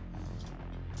foundries.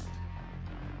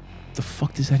 The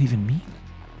fuck does that even mean?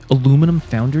 Aluminum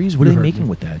foundries? What are they making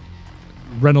with that?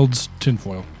 Reynolds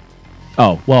tinfoil.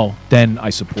 Oh, well, then I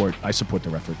support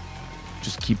their effort.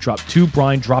 Just keep to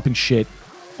Brian dropping shit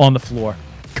on the floor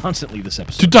constantly this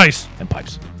episode. To dice. And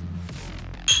pipes.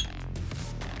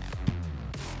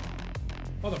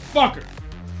 Motherfucker.